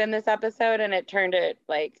he was in this episode, and it turned it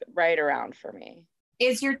like right around for me.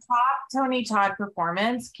 Is your top Tony Todd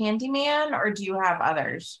performance Candyman, or do you have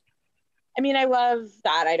others? I mean, I love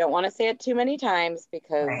that. I don't want to say it too many times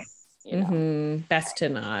because, Right. you know, Best to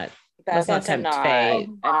not. best Let's not to tempt not. fate.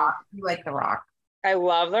 You like The Rock? I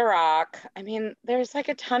love The Rock. I mean, there's like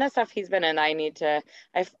a ton of stuff he's been in.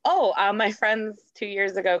 My friends 2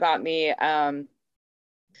 years ago got me a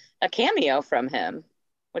cameo from him,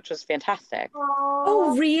 which was fantastic.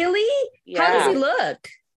 Oh, really? Yeah. How does he look?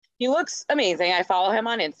 He looks amazing. I follow him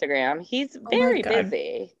on Instagram. He's very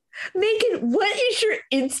busy. Megan, what is your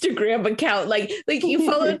Instagram account? Like you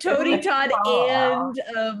follow Tony Todd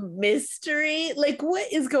and Mystery? Like,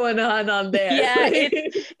 what is going on there? Yeah,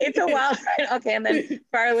 it's a wild ride. Okay, and then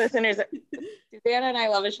for our listeners, Susanna and I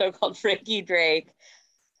love a show called Frankie Drake.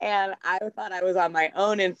 And I thought I was on my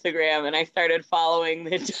own Instagram, and I started following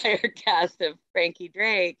the entire cast of Frankie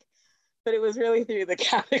Drake. But it was really through the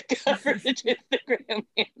Cabot Coverage Instagram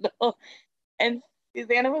handle. And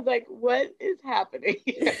Susanna was like, what is happening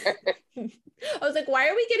here? I was like, why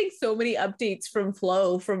are we getting so many updates from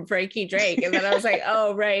Flo from Frankie Drake? And then I was like,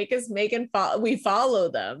 oh, right, because Megan, we follow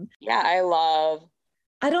them. Yeah,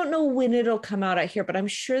 I don't know when it'll come out here, but I'm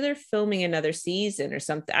sure they're filming another season or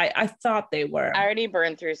something. I thought they were. I already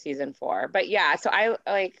burned through season 4. But yeah, so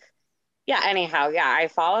anyhow, I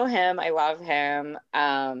follow him. I love him.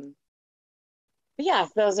 But yeah,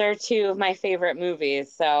 those are 2 of my favorite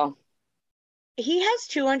movies. So he has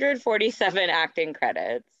 247 acting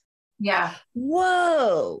credits. Yeah.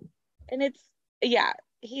 Whoa. And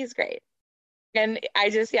he's great. And I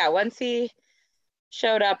just, once he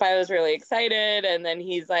showed up, I was really excited. And then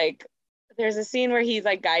he's like, there's a scene where he's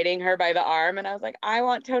like guiding her by the arm. And I was like, I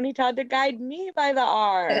want Tony Todd to guide me by the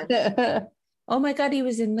arm. Oh my God, he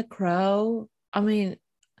was in The Crow. I mean,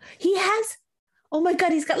 oh my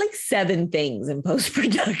God, he's got like 7 things in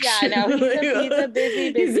post-production. Yeah, no, he's a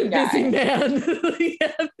busy guy. Man.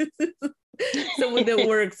 Someone that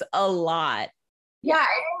works a lot. Yeah, I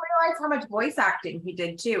didn't realize how much voice acting he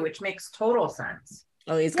did too, which makes total sense.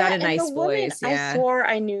 Oh, he's got a nice voice. I swore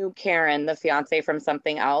I knew Karen, the fiance, from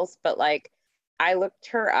something else, but like I looked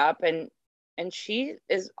her up and she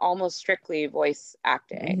is almost strictly voice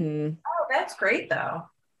acting. Mm-hmm. Oh, that's great though.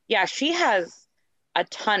 Yeah, she has a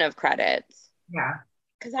ton of credits. Yeah.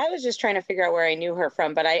 Because I was just trying to figure out where I knew her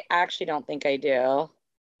from, but I actually don't think I do.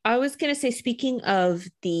 I was going to say, speaking of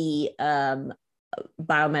the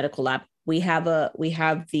biomedical lab, we have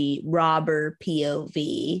the robber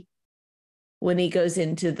POV when he goes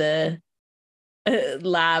into the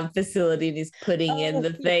lab facility and he's putting in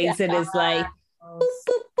the things and it's like, boop,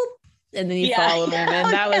 boop, boop, and then you follow him,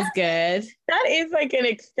 and that was good. That is like an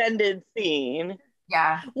extended scene.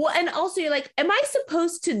 Yeah. Well, and also you're like, am I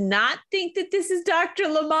supposed to not think that this is Dr.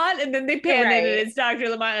 Lamont? And then they pan in and it's Dr.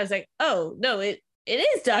 Lamont. I was like, oh no, it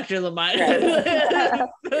is Dr. Lamont. Right.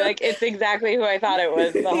 Like, it's exactly who I thought it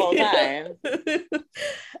was the whole time.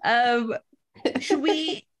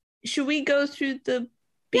 Should we go through the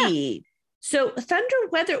beat? So thunder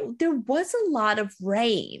weather, there was a lot of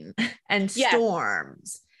rain and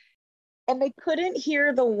storms. And they couldn't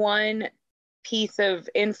hear the one piece of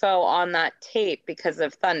info on that tape because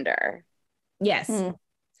of thunder. Yes.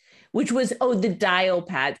 Which was, the dial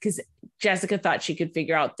pad, because Jessica thought she could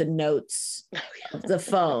figure out the notes of the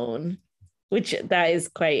phone, which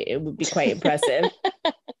it would be quite impressive.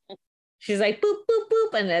 She's like, boop, boop,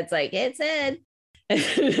 boop. And it's like, it's Ed.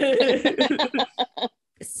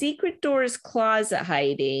 Secret Door's closet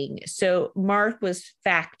hiding. So Mark was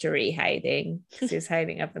factory hiding. He's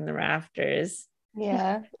hiding up in the rafters.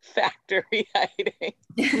 Yeah. Factory hiding.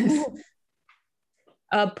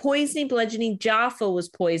 Poisoning, bludgeoning. Jaffa was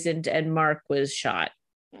poisoned and Mark was shot.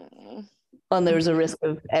 And there was a risk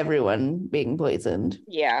of everyone being poisoned.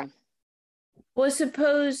 Yeah. Well,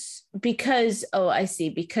 suppose because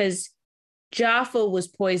Jaffa was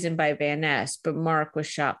poisoned by Van Ness, but Mark was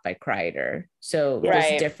shot by Kreider. So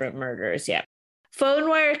there's different murders. Yeah. Phone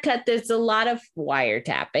wire cut. There's a lot of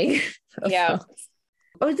wiretapping. Yeah.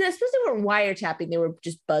 I suppose they weren't wiretapping. They were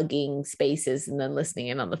just bugging spaces and then listening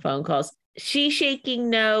in on the phone calls. She shaking,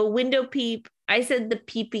 no. Window peep. I said the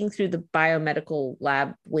peeping through the biomedical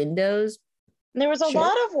lab windows. There was a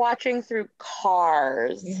lot of watching through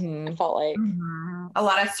cars. I felt like a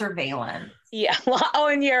lot of surveillance. Yeah. Oh,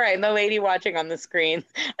 and you're right. And the lady watching on the screen.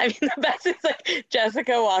 I mean, the best is like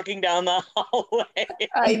Jessica walking down the hallway.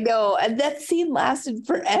 I know. And that scene lasted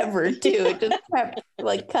forever too. It just kept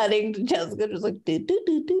like cutting to Jessica, just like do do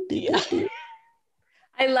do do do. Yeah.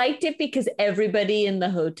 I liked it because everybody in the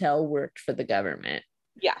hotel worked for the government.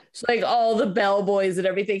 Yeah. So like all the bellboys and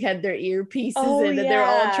everything had their earpieces in and they're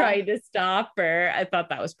all trying to stop her. I thought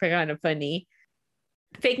that was pretty kind of funny.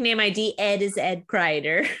 Fake name ID, Ed is Ed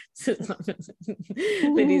Kreider.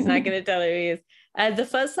 But he's not going to tell her who he is. The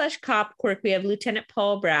fuzz/cop quirk, we have Lieutenant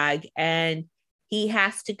Paul Bragg, and he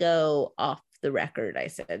has to go off the record, I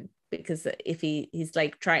said, because if he's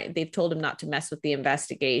like trying, they've told him not to mess with the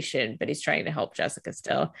investigation, but he's trying to help Jessica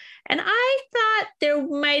still. And I thought there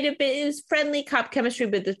might have been, it was friendly cop chemistry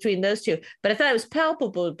between those two, but I thought it was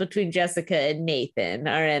palpable between Jessica and Nathan,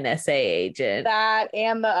 our NSA agent. That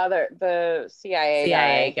and the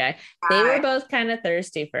CIA guy. They were both kind of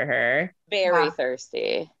thirsty for her. Very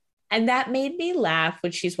thirsty. And that made me laugh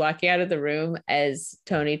when she's walking out of the room as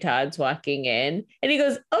Tony Todd's walking in. And he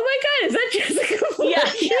goes, oh my God, is that Jessica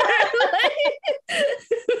Fletcher? Yeah.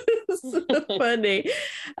 So funny.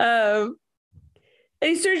 And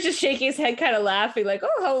he starts just shaking his head, kind of laughing, like,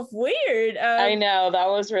 oh, how weird. I know, that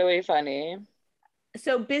was really funny.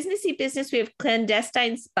 So businessy business, we have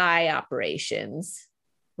clandestine spy operations,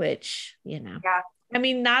 which, you know. Yeah. I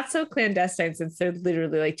mean, not so clandestine since they're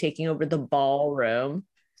literally like taking over the ballroom.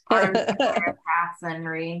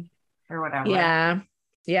 Assassinry or whatever.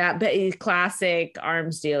 Yeah, but classic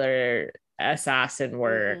arms dealer assassin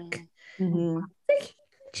work. Mm-hmm. Like,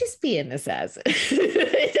 just be an assassin.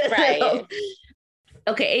 Right.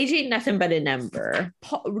 Okay, age ain't nothing but a number.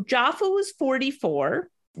 Jaffa was 44.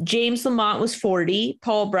 James Lamont was 40.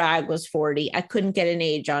 Paul Bragg was 40. I couldn't get an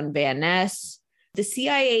age on Van Ness. The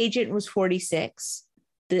CIA agent was 46.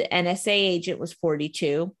 The NSA agent was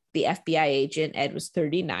 42. The FBI agent, Ed, was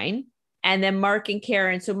 39. And then Mark and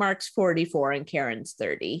Karen. So Mark's 44 and Karen's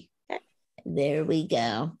 30. Okay. There we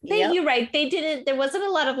go. You're right. There wasn't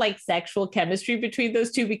a lot of like sexual chemistry between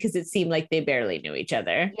those two because it seemed like they barely knew each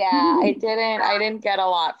other. Yeah, I didn't get a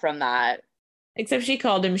lot from that. Except she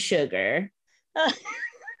called him Sugar.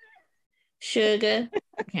 Sugar.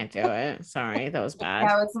 I can't do it. Sorry, that was bad.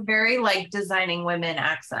 Yeah, it's a very like Designing Women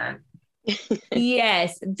accent.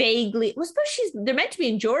 Yes, vaguely. Well, suppose they're meant to be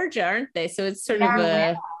in Georgia, aren't they? So it's sort of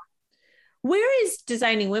a. Where is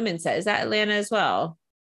Designing Women set? Is that Atlanta as well?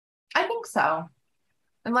 I think so,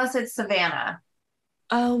 unless it's Savannah.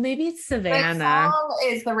 Oh, maybe it's Savannah. The song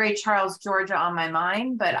is the Ray Charles Georgia on my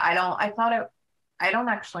mind, but I don't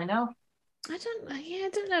actually know. I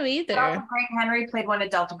don't know either. Greg Henry played one of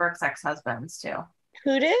Delta Burke's ex-husbands too.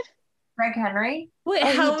 Who did? Greg Henry. Wait,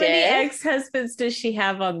 how many ex-husbands does she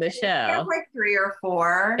have on the show? Like 3 or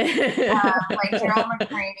 4. Like Gerald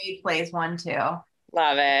McCraney plays one too.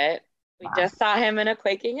 Love it. We just saw him in A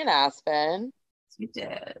Quaking in Aspen. We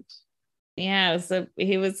did. Yeah,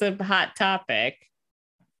 he was a hot topic,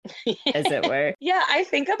 as it were. Yeah, I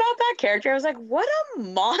think about that character. I was like, what a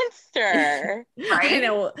monster. Right? I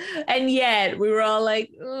know. And yet we were all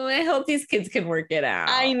like, I hope these kids can work it out.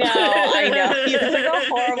 I know. He's like a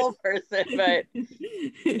horrible person, but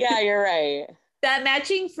yeah, you're right. That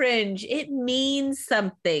matching fringe, it means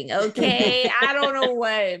something, okay? I don't know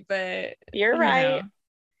what, but you're right.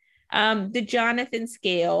 The Jonathan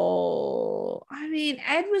scale. I mean,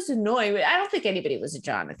 Ed was annoying, but I don't think anybody was a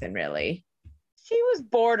Jonathan, really. She was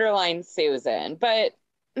borderline Susan, but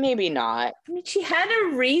maybe not. I mean, she had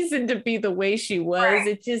a reason to be the way she was. Right,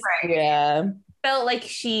 it just felt like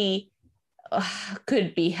she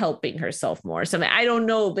could be helping herself more. Something I don't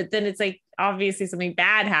know, but then it's like obviously something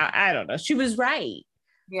bad. I don't know. She was right.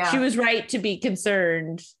 Yeah, she was right to be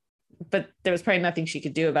concerned, but there was probably nothing she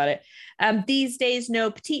could do about it. These days,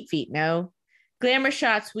 no petite feet, no glamour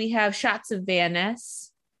shots. We have shots of Van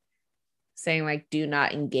Ness saying like, do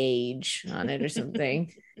not engage on it or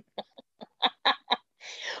something.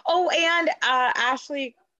 Oh, and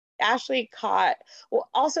Ashley caught, well,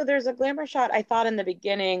 also there's a glamour shot I thought in the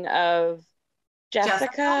beginning of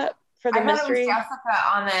Jessica for the mystery.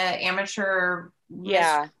 Jessica on the amateur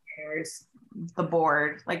the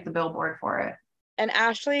board, like the billboard for it. And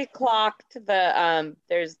Ashley clocked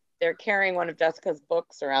they're carrying one of Jessica's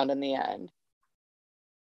books around in the end.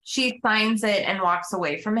 She signs it and walks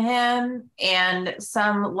away from him, and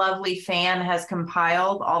some lovely fan has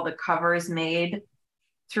compiled all the covers made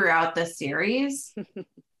throughout the series.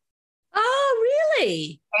 Oh,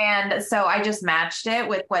 really? And so I just matched it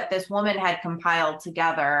with what this woman had compiled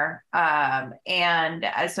together. And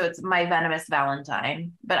so it's My Venomous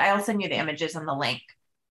Valentine, but I'll send you the images and the link.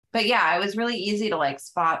 But yeah, it was really easy to like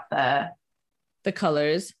spot the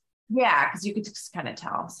colors. Yeah, because you could just kind of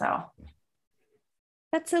tell. So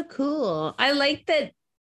that's so cool. I like that.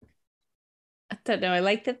 I don't know. I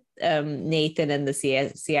like that Nathan and the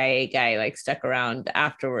CIA guy like stuck around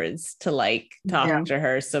afterwards to like talk to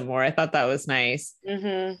her some more. I thought that was nice.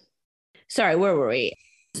 Mm-hmm. Sorry, where were we?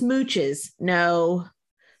 Smooches, no.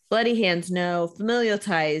 Bloody hands, no. Familial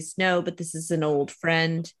ties, no. But this is an old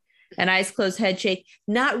friend. An eyes closed head shake,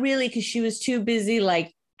 not really, because she was too busy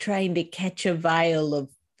like trying to catch a vial of.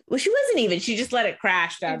 Well, she wasn't even. She just let it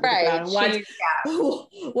crash down to the ground.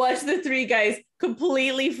 Watch the three guys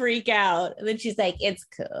completely freak out. And then she's like, it's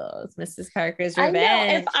cool. It's Mrs. Parker's revenge. I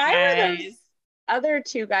know. If I were those other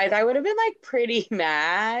two guys, I would have been like pretty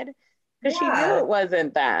mad because she knew it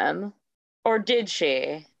wasn't them. Or did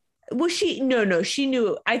she? Well, she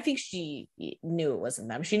knew. I think she knew it wasn't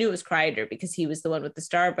them. She knew it was Kreider because he was the one with the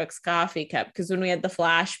Starbucks coffee cup. Because when we had the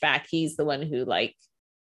flashback, he's the one who like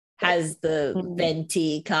has the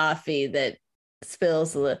venti coffee that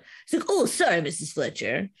spills the. It's like, oh, sorry, Mrs.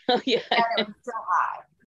 Fletcher. Oh yeah, and it was still hot.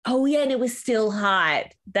 Oh yeah, and it was still hot.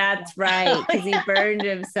 That's right, because he burned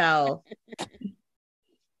himself.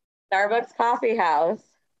 Starbucks coffee house.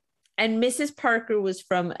 And Mrs. Parker was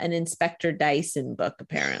from an Inspector Dyson book,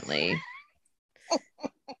 apparently. I was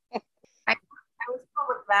going to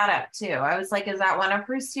look that up too. I was like, is that one of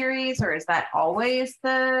her series, or is that always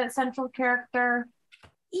the central character?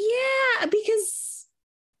 Yeah, because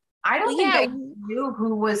I don't think I knew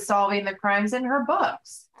who was solving the crimes in her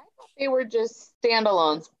books. I thought they were just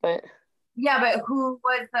standalones, but yeah, but who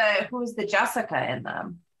was the Jessica in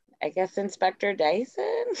them? I guess Inspector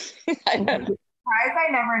Dyson. I don't know. I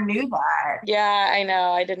never knew that. Yeah, I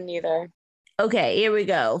know. I didn't either. Okay, here we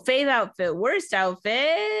go. Fave outfit, worst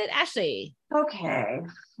outfit, Ashley. Okay,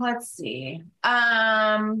 let's see.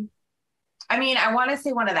 I mean, I want to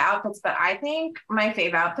say one of the outfits, but I think my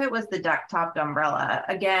fave outfit was the duck-topped umbrella.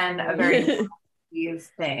 Again, a very used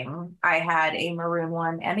thing. I had a maroon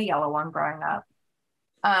one and a yellow one growing up.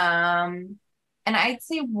 And I'd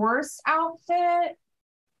say worst outfit,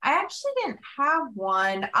 I actually didn't have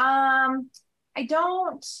one. I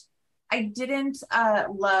didn't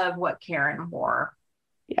love what Karen wore.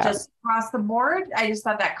 Yeah. Just across the board, I just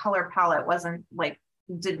thought that color palette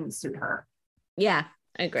didn't suit her. Yeah,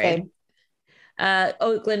 I agree. Okay.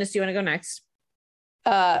 Glynis, do you want to go next?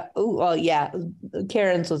 Well, yeah,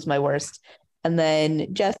 Karen's was my worst. And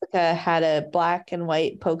then Jessica had a black and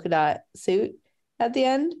white polka dot suit at the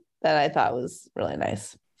end that I thought was really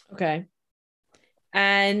nice. Okay.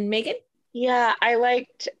 And Megan? Yeah, I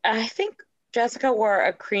think Jessica wore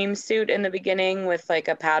a cream suit in the beginning with like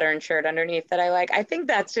a patterned shirt underneath that I like. I think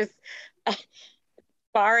that's just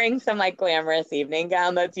barring some like glamorous evening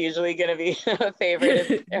gown, that's usually going to be a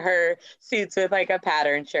favorite. Her suits with like a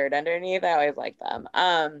patterned shirt underneath. I always like them.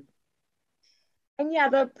 And yeah,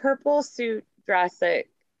 the purple suit dress that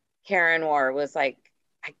Karen wore was like,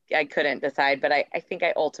 I couldn't decide, but I think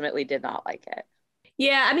I ultimately did not like it.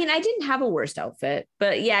 Yeah, I mean, I didn't have a worst outfit,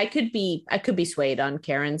 but yeah, I could be swayed on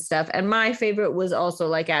Karen's stuff. And my favorite was also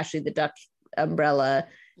like Ashley, the duck umbrella.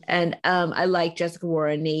 And I like Jessica wore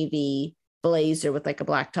a navy blazer with like a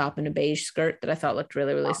black top and a beige skirt that I thought looked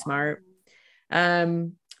really, really smart.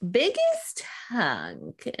 Biggest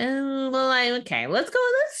hunk. Okay, let's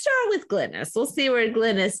start with Glynis. We'll see where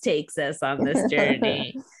Glynis takes us on this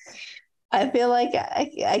journey. I feel like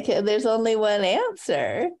I can, there's only one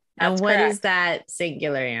answer. And what is that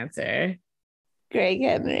singular answer? Greg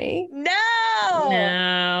Henry. No,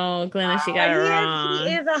 Glynis, you got it wrong.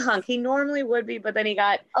 He is a hunk. He normally would be, but then he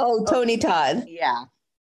got Tony Todd. Yeah.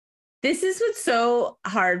 This is what's so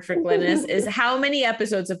hard for Glynis is how many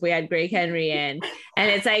episodes have we had Greg Henry in?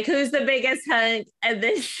 And it's like, who's the biggest hunk? And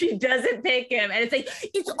then she doesn't pick him. And it's like,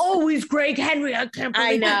 it's always Greg Henry. I can't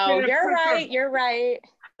believe I know. You're right.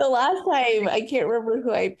 The last time, I can't remember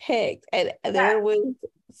who I picked. And there was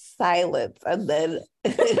silence. And then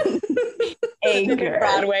anger.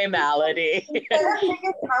 Broadway malady.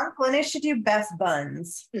 Glynis should do best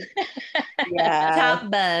buns. Yeah. Top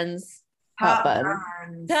buns. Top buns.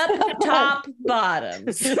 Top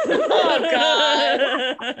bottoms. Oh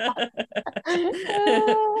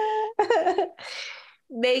God.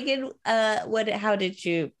 Megan, how did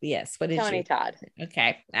you? Yes, what did Tony Todd.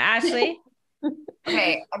 Okay, Ashley.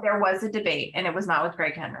 Okay, there was a debate, and it was not with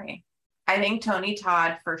Greg Henry. I think Tony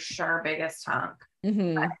Todd for sure biggest hunk.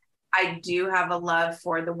 Mm-hmm. But I do have a love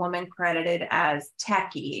for the woman credited as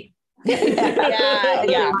Techie.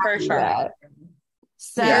 yeah, for sure.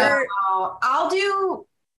 So I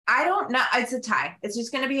don't know. It's a tie. It's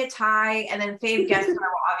just going to be a tie. And then fave guest will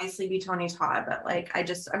obviously be Tony Todd. But like,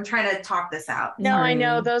 I'm trying to talk this out. No, I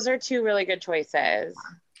know. Those are two really good choices.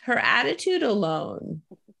 Her attitude alone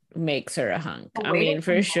makes her a hunk. I mean,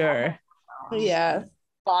 for sure. Yeah.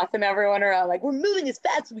 bossing everyone around like we're moving as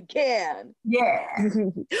fast as we can. Yeah.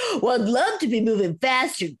 Well, I'd love to be moving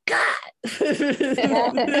faster. God.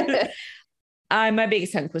 My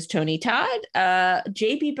biggest hunk was Tony Todd.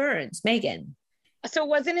 JB Burns, Megan. So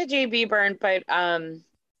wasn't it JB Byrne, but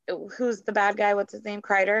who's the bad guy? What's his name?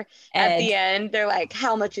 Kreider. At the end, they're like,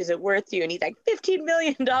 "How much is it worth to you?" And he's like, $15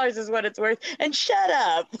 million is what it's worth. And shut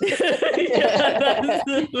up.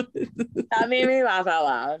 That made me laugh out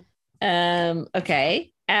loud.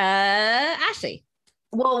 Okay. Ashley.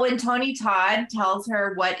 Well, when Tony Todd tells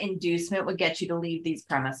her what inducement would get you to leave these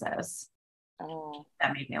premises,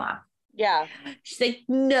 that made me laugh. Yeah. She's like,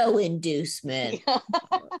 no inducement.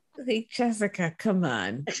 Like, Jessica, come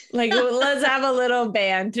on. Like, let's have a little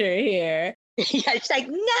banter here. Yeah, she's like,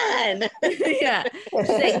 none. Yeah. She's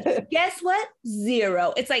like, guess what?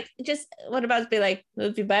 0. It's like, just what about to be like, well,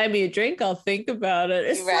 if you buy me a drink, I'll think about it.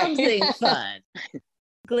 Or something fun.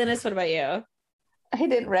 Glynis, what about you? I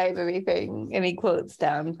didn't write any quotes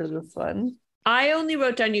down for this one. I only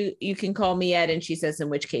wrote down you can call me Ed, and she says, in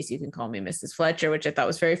which case you can call me Mrs. Fletcher, which I thought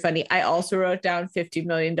was very funny. I also wrote down $50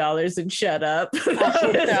 million and shut up. That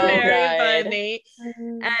was very funny.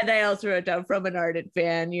 And I also wrote down, from an ardent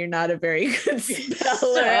fan, you're not a very good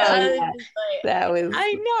speller. That was,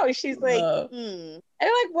 I know. She's like, And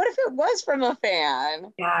like, what if it was from a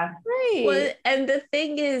fan? Yeah. right. Well, and the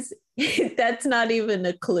thing is, that's not even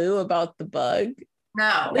a clue about the bug.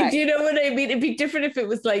 No. Like, do you know what I mean? It'd be different if it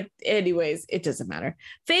was like, anyways, it doesn't matter.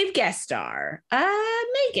 Fave guest star.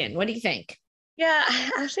 Megan, what do you think? Yeah,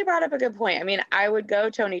 I actually brought up a good point. I mean, I would go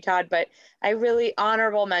Tony Todd, but I really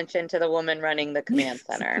honorable mention to the woman running the command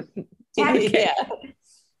center. Okay. Yeah.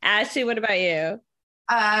 Ashley, what about you?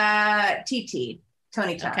 TT,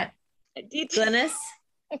 Tony Todd. Okay. Glynis?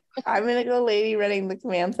 I'm going to go lady running the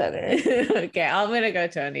command center. Okay, I'm going to go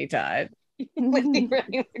Tony Todd. Wait,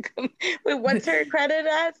 what's her credit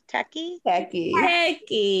as? Techie?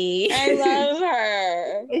 Techie. I love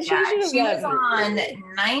her. She was on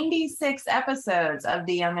 96 episodes of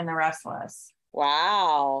The Young and the Restless.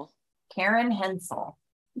 Wow. Karen Hensel.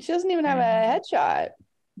 She doesn't even have a headshot.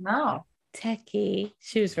 No. Techie.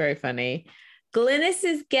 She was very funny.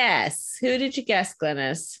 Glynis's guess. Who did you guess,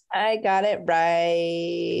 Glynis? I got it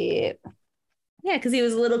right. Yeah, because he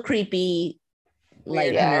was a little creepy,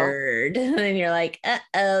 like nerd. And you're like,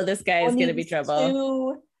 this guy is going to be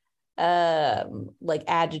trouble. Like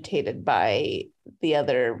agitated by the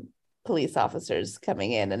other police officers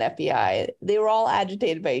coming in and FBI. They were all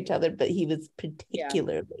agitated by each other, but he was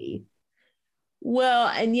particularly. Well,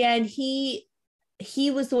 and he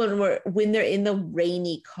was the one where, when they're in the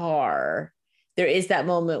rainy car, there is that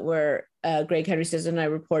moment where Greg Henry says, and I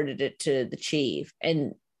reported it to the chief,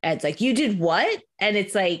 and Ed's like, you did what? And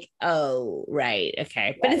it's like, oh, right.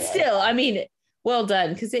 Okay. But it's still, I mean, well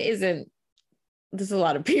done. Because there's a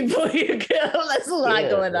lot of people you kill. There's a lot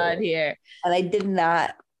going on here. And I did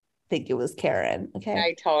not think it was Karen. Okay.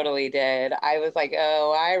 I totally did. I was like,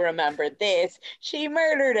 oh, I remember this. She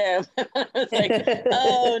murdered him. I was like,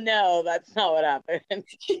 oh no, that's not what happened.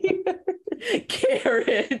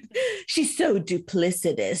 Karen. She's so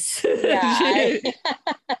duplicitous. Yeah.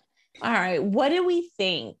 All right. What do we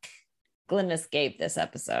think Glynis gave this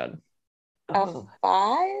episode? A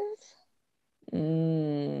 5?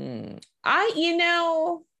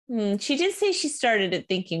 She did say she started it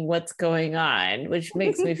thinking what's going on, which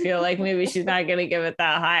makes me feel like maybe she's not going to give it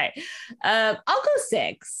that high. I'll go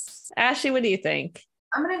 6. Ashley, what do you think?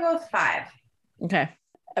 I'm going to go 5. Okay.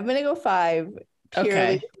 I'm going to go 5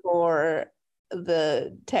 purely for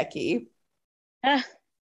the techie.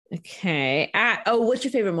 Okay. What's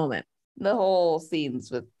your favorite moment? The whole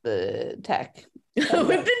scenes with the tech. With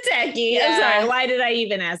the techie. Yeah. I'm sorry. Why did I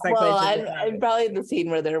even ask that question? I'm probably the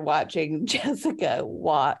scene where they're watching Jessica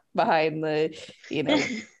walk behind the,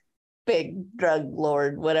 big drug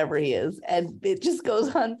lord, whatever he is. And it just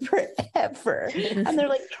goes on forever. And they're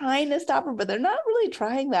like trying to stop her, but they're not really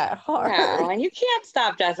trying that hard. No, and you can't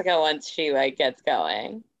stop Jessica once she gets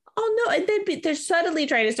going. Oh no, and then they're subtly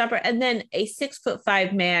trying to stop her, and then a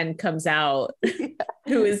 6'5" man comes out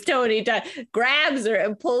who is Tony Todd, grabs her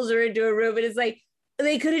and pulls her into a room, and it's like,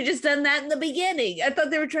 they could have just done that in the beginning. I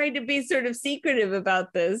thought they were trying to be sort of secretive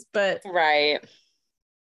about this, but right.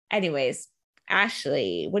 Anyways,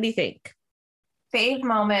 Ashley, what do you think? Fave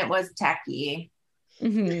moment was Techie.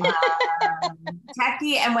 Mm-hmm.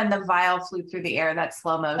 Techie, and when the vial flew through the air, that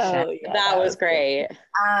slow motion. Oh, yeah, that was great.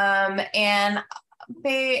 And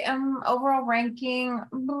they overall ranking,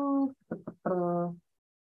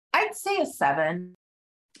 I'd say a 7.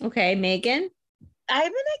 Okay, Megan. I'm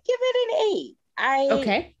gonna give it an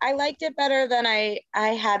 8. I liked it better than I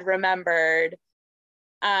had remembered.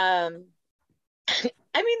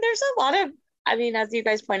 I mean, there's a lot of, I mean, as you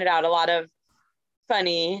guys pointed out, a lot of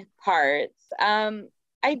funny parts.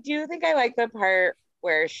 I do think I like the part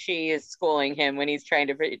where she is schooling him when he's trying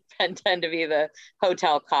to pretend to be the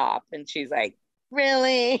hotel cop, and she's like,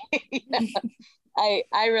 "Really?" I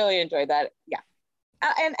really enjoyed that. Yeah,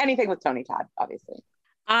 and anything with Tony Todd, obviously.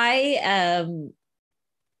 I'm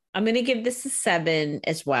gonna give this a 7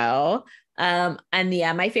 as well. And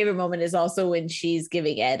yeah, my favorite moment is also when she's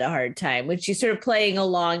giving Ed a hard time, when she's sort of playing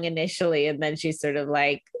along initially, and then she's sort of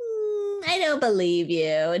like, I don't believe you.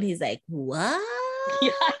 And he's like, what?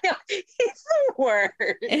 Yeah, I know. He's the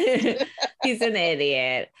worst. He's an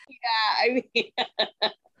idiot. Yeah, I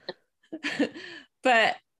mean,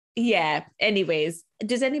 but yeah, anyways,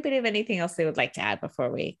 does anybody have anything else they would like to add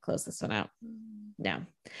before we close this one out? No.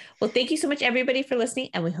 Well, thank you so much, everybody, for listening,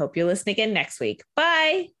 and we hope you'll listen again next week.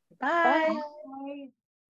 Bye. Bye.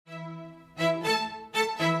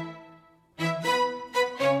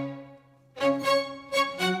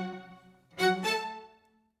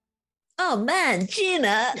 Oh man,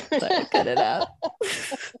 Gina. Sorry, cut it out.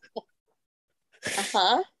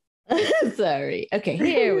 Uh-huh. Sorry. Okay,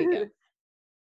 here we go.